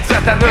a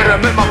négyzeten,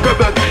 örömöm a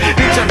köböd,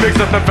 nincsen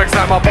végzett, nem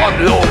fekszem a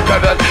padló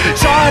kövöd.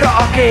 Sajra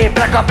a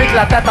képre kapik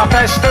letet a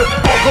festő,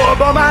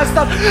 pokolba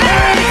másztam,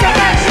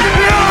 elégzetes,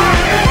 jó!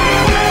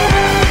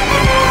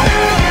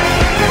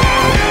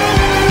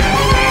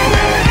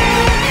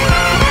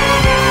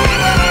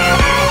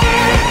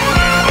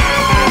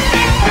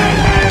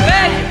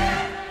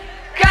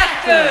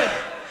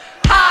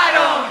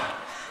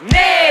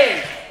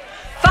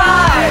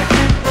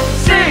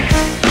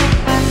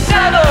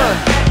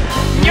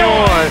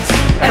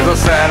 Ez a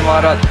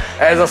szermarad,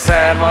 ez a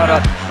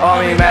szermarad,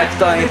 ami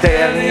megtanít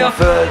élni a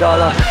föld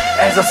alatt.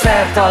 Ez a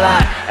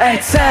szertalán,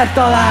 egy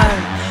szertalán,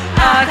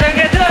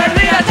 átenged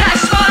törni a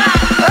testfalán.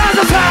 Ez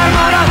a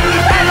szermarad,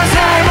 ez a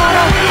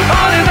szermarad,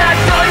 ami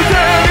megtanít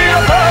élni a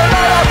föld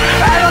alatt.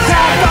 Ez a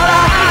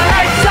szertalán,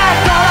 egy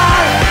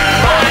szertalán,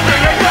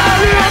 átenged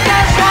törni a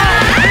testfalán.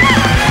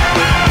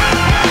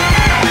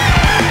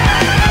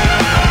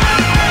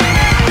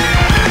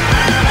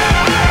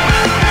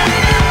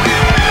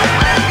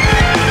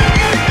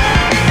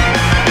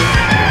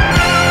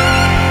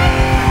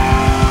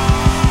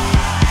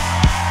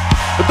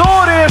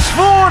 És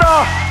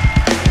fóra!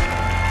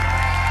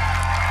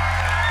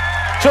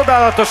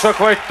 Csodálatosak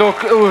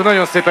vagytok!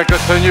 Nagyon szépen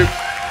köszönjük!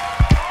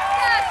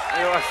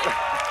 Jó, aztán...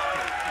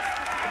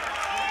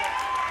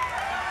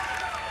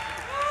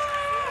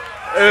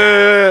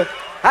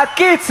 Hát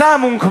 2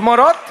 számunk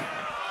maradt.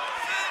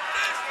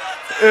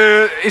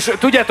 És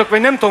tudjátok,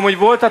 vagy nem tudom, hogy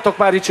voltatok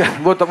már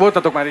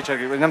voltatok már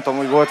Ricsárdgír, vagy nem tudom,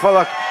 hogy volt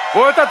valaki.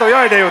 Voltatok?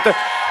 Jaj, de jó!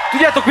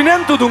 Tudjátok, mi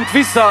nem tudunk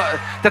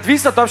tehát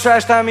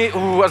visszatapsolásnál mi,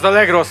 az a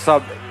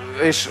legrosszabb.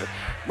 És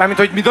mármint,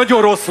 hogy mi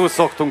nagyon rosszul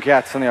szoktunk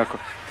játszani, akkor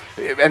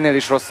ennél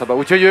is rosszabb.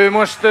 Úgyhogy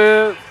most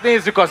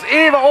nézzük az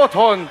Éva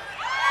otthon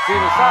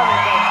című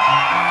számunkat.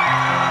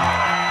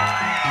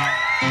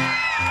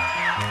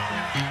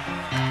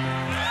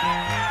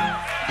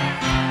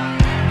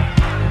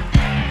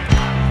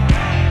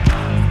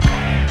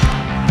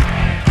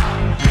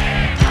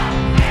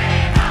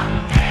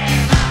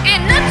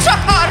 Én nem csak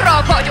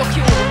arra vagyok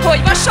jó,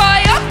 hogy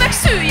vasaljak, meg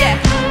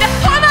szüljek, de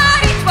ha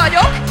már itt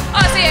vagyok,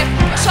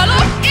 azért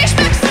vasalok és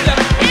megszülök.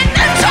 Én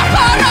nem csak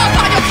arra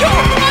vagyok jó,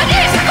 hogy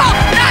éjszaka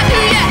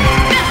rádüljek,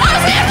 de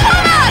azért, ha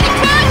már itt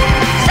vagy,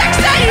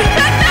 szexeljük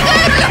meg,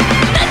 megőrülök.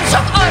 Nem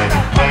csak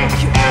arra vagyok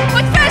jó,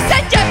 hogy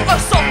felszedjem a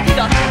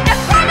szombidat, de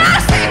ha már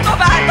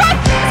szétkabáltad,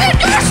 azért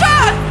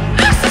gyorsan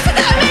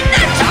összeszedem. Én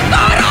nem csak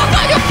arra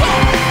vagyok jó,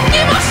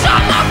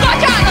 kimossam a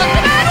gatyádat,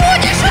 de már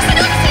úgyis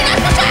összegyott színes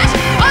mosás,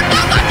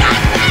 annak a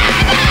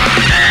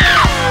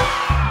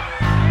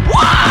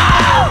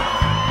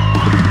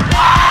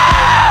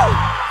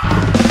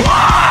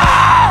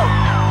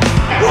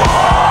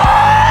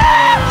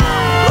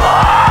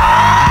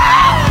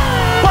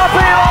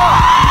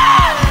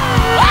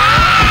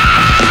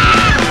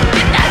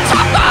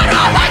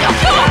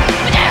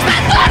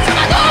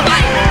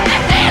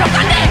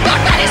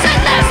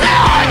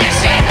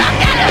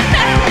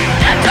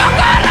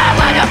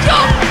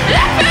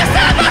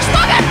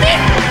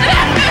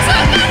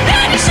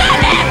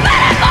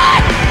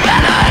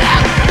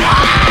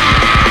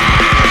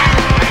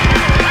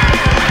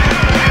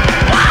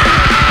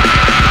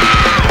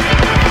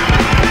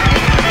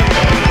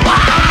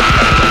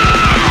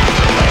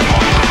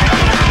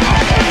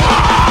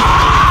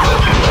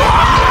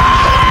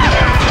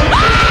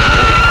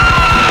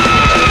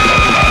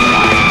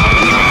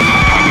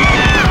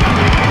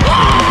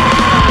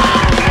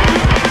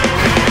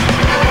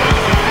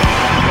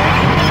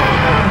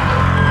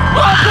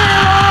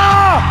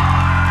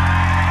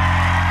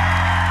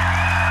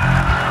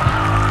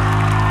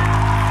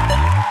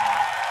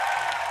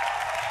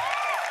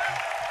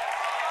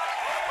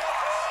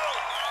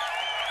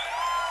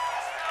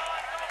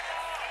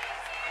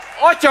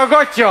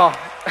Atya-gatya!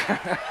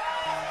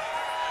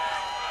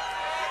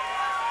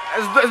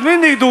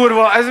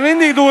 Ez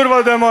mindig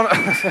durva, de man...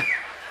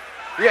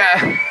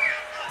 Yeah.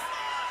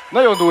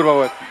 Nagyon durva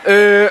volt.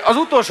 Az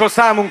utolsó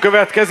számunk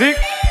következik.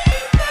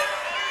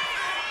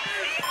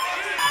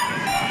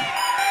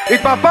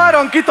 Itt már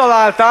páran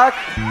kitalálták.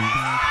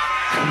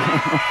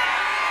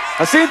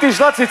 A Szintis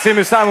Laci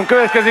című számunk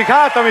következik,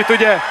 hát amit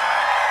ugye...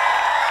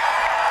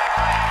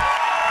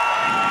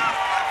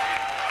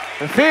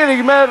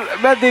 Félig,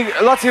 mert meddig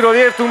Laciról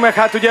értünk meg,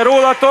 hát ugye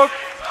rólatok.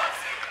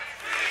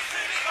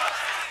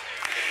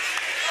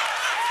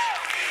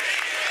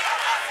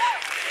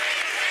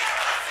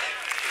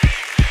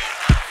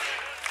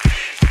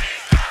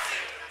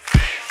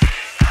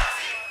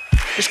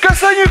 És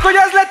köszönjük, hogy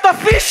ez lett a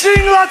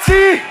Fishing,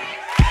 Laci!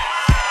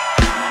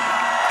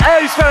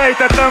 El is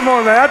felejtettem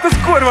mondani, hát ez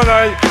kurva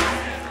nagy!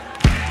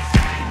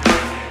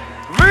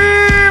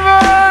 Viva,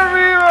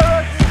 viva!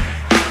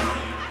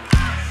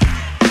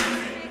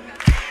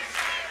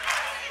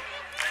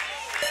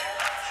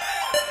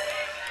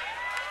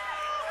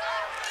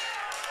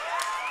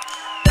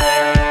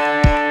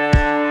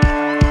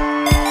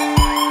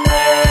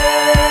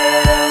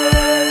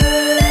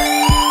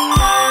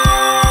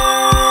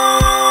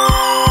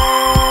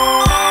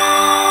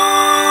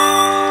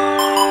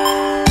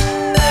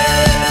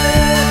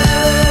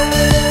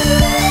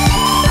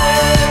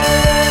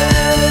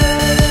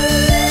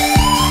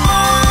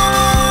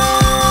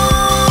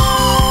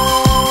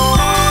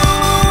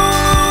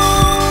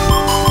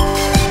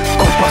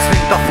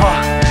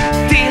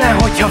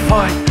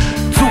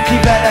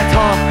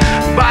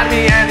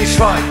 Bármilyen is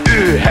vagy,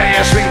 ő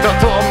helyes, mint a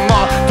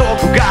tomma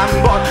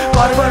Top-Gunban,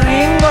 karban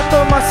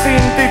ringatom a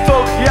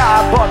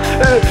szintitokjában.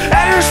 Ő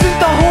erős,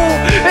 mint a hó,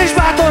 és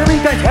bátor,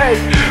 mint egy hegy.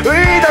 Ő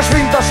édes,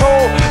 mint a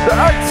só,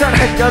 de egyszer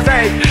egy az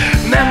egy.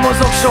 Nem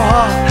mozog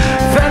soha,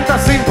 fent a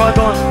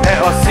színpadon, de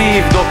a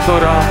szív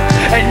doktora.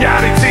 Egy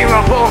nyári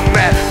címlapon,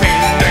 mert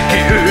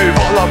mindenki ő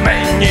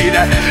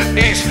valamennyire,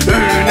 és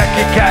ő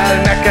neki kell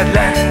neked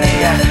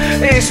lennie.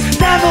 És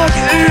te vagy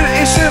ő,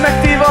 és ő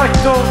meg ti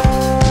vagytok.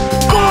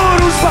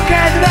 Kórusba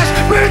kedves,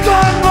 mit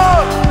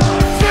hangol?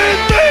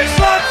 Szintén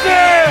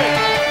Laci!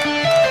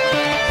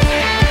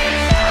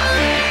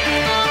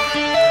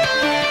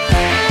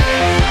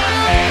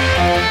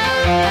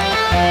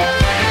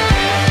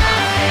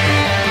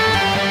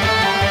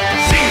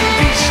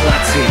 Szintis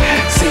Laci,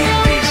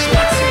 Szintis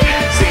Laci,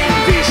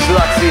 Szintis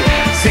Laci,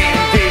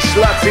 Szintis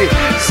Laci,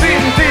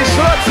 Szintis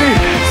Laci,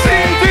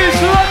 Szintis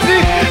Laci,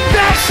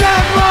 te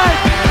sem vagy!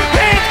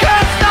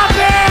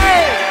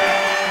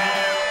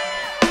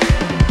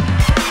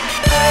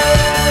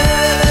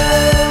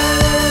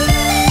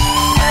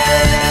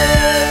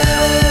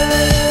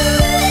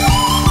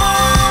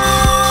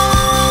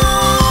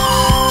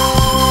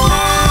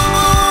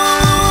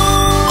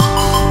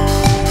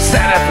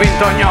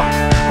 Mint anya,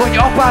 vagy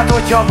apád,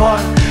 hogyha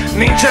van.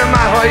 Nincsen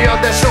már hajja,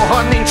 de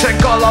soha nincsen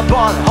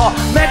kalapban. Ha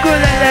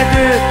megöleled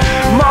őt,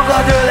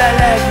 magad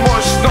öleled.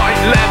 Most nagy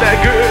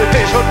levegőt,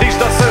 és ott is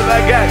a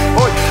szövegek,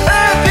 hogy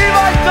ő ti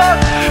vagytok,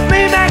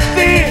 mi meg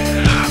ti,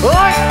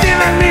 hogy ti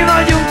meg mi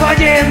vagyunk,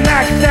 vagy én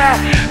meg te.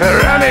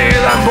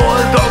 Remélem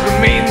boldog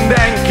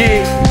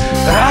mindenki,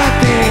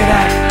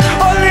 rátérek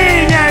a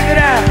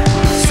lényegre.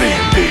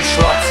 Szintis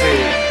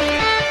Laci.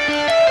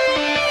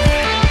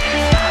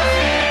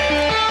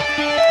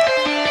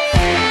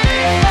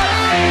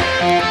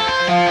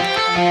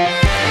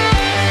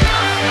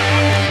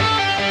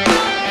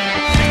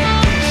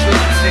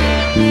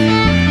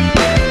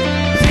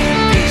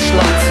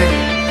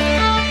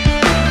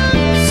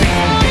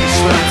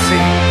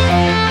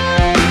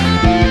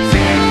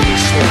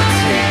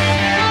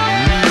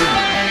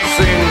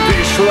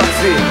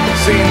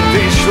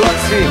 Szintis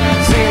Laci,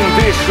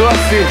 Szintis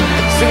Laci,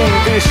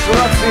 Szintis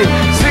Laci,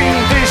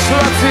 Szintis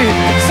Laci,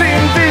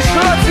 Szintis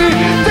Laci,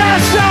 te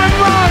sem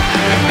vagy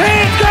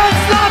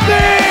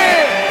hétköznapi!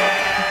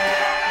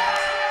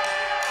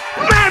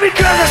 Mert mi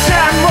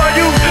közösen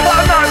vagyunk a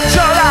nagy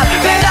család,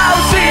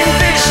 például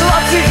Szintis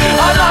Laci,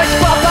 a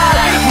nagypapád.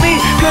 Mi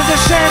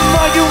közösen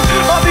vagyunk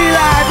a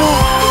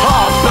világunk, ha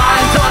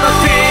bántanak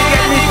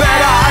téged, mi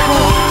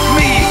berágunk.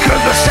 Mi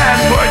közösen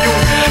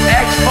vagyunk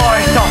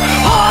egyfajta,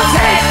 ha az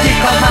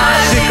egyik a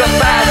másikat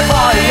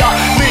felvallja.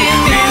 Mi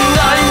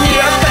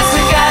mindannyian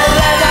teszik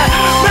ellene,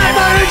 mert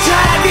a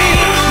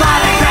Ricsárdgír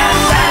már nem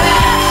zene.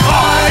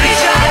 A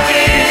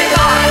Ricsárdgír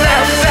már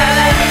nem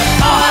zene.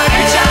 A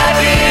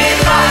Ricsárdgír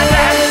már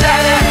nem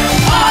zene.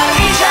 A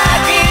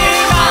Ricsárdgír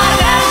már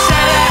nem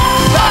zene.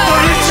 A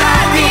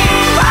Ricsárdgír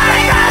már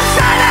nem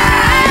zene.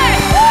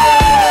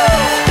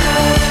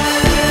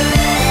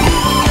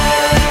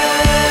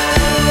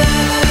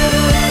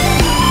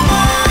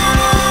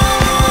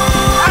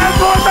 Ez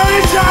volt a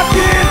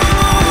Ricsárdgír,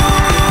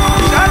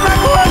 és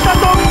ezek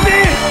voltatok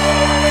ti!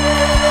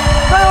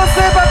 Nagyon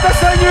szépen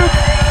köszönjük,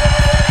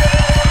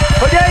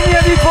 hogy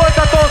ennyien itt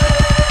voltatok!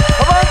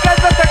 Ha van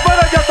kedvetek,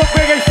 maradjatok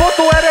még egy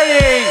fotó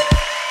erejéig!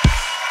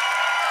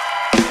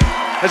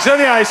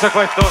 Zseniálisak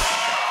vagytok!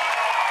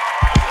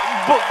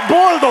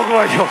 Boldog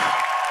vagyok!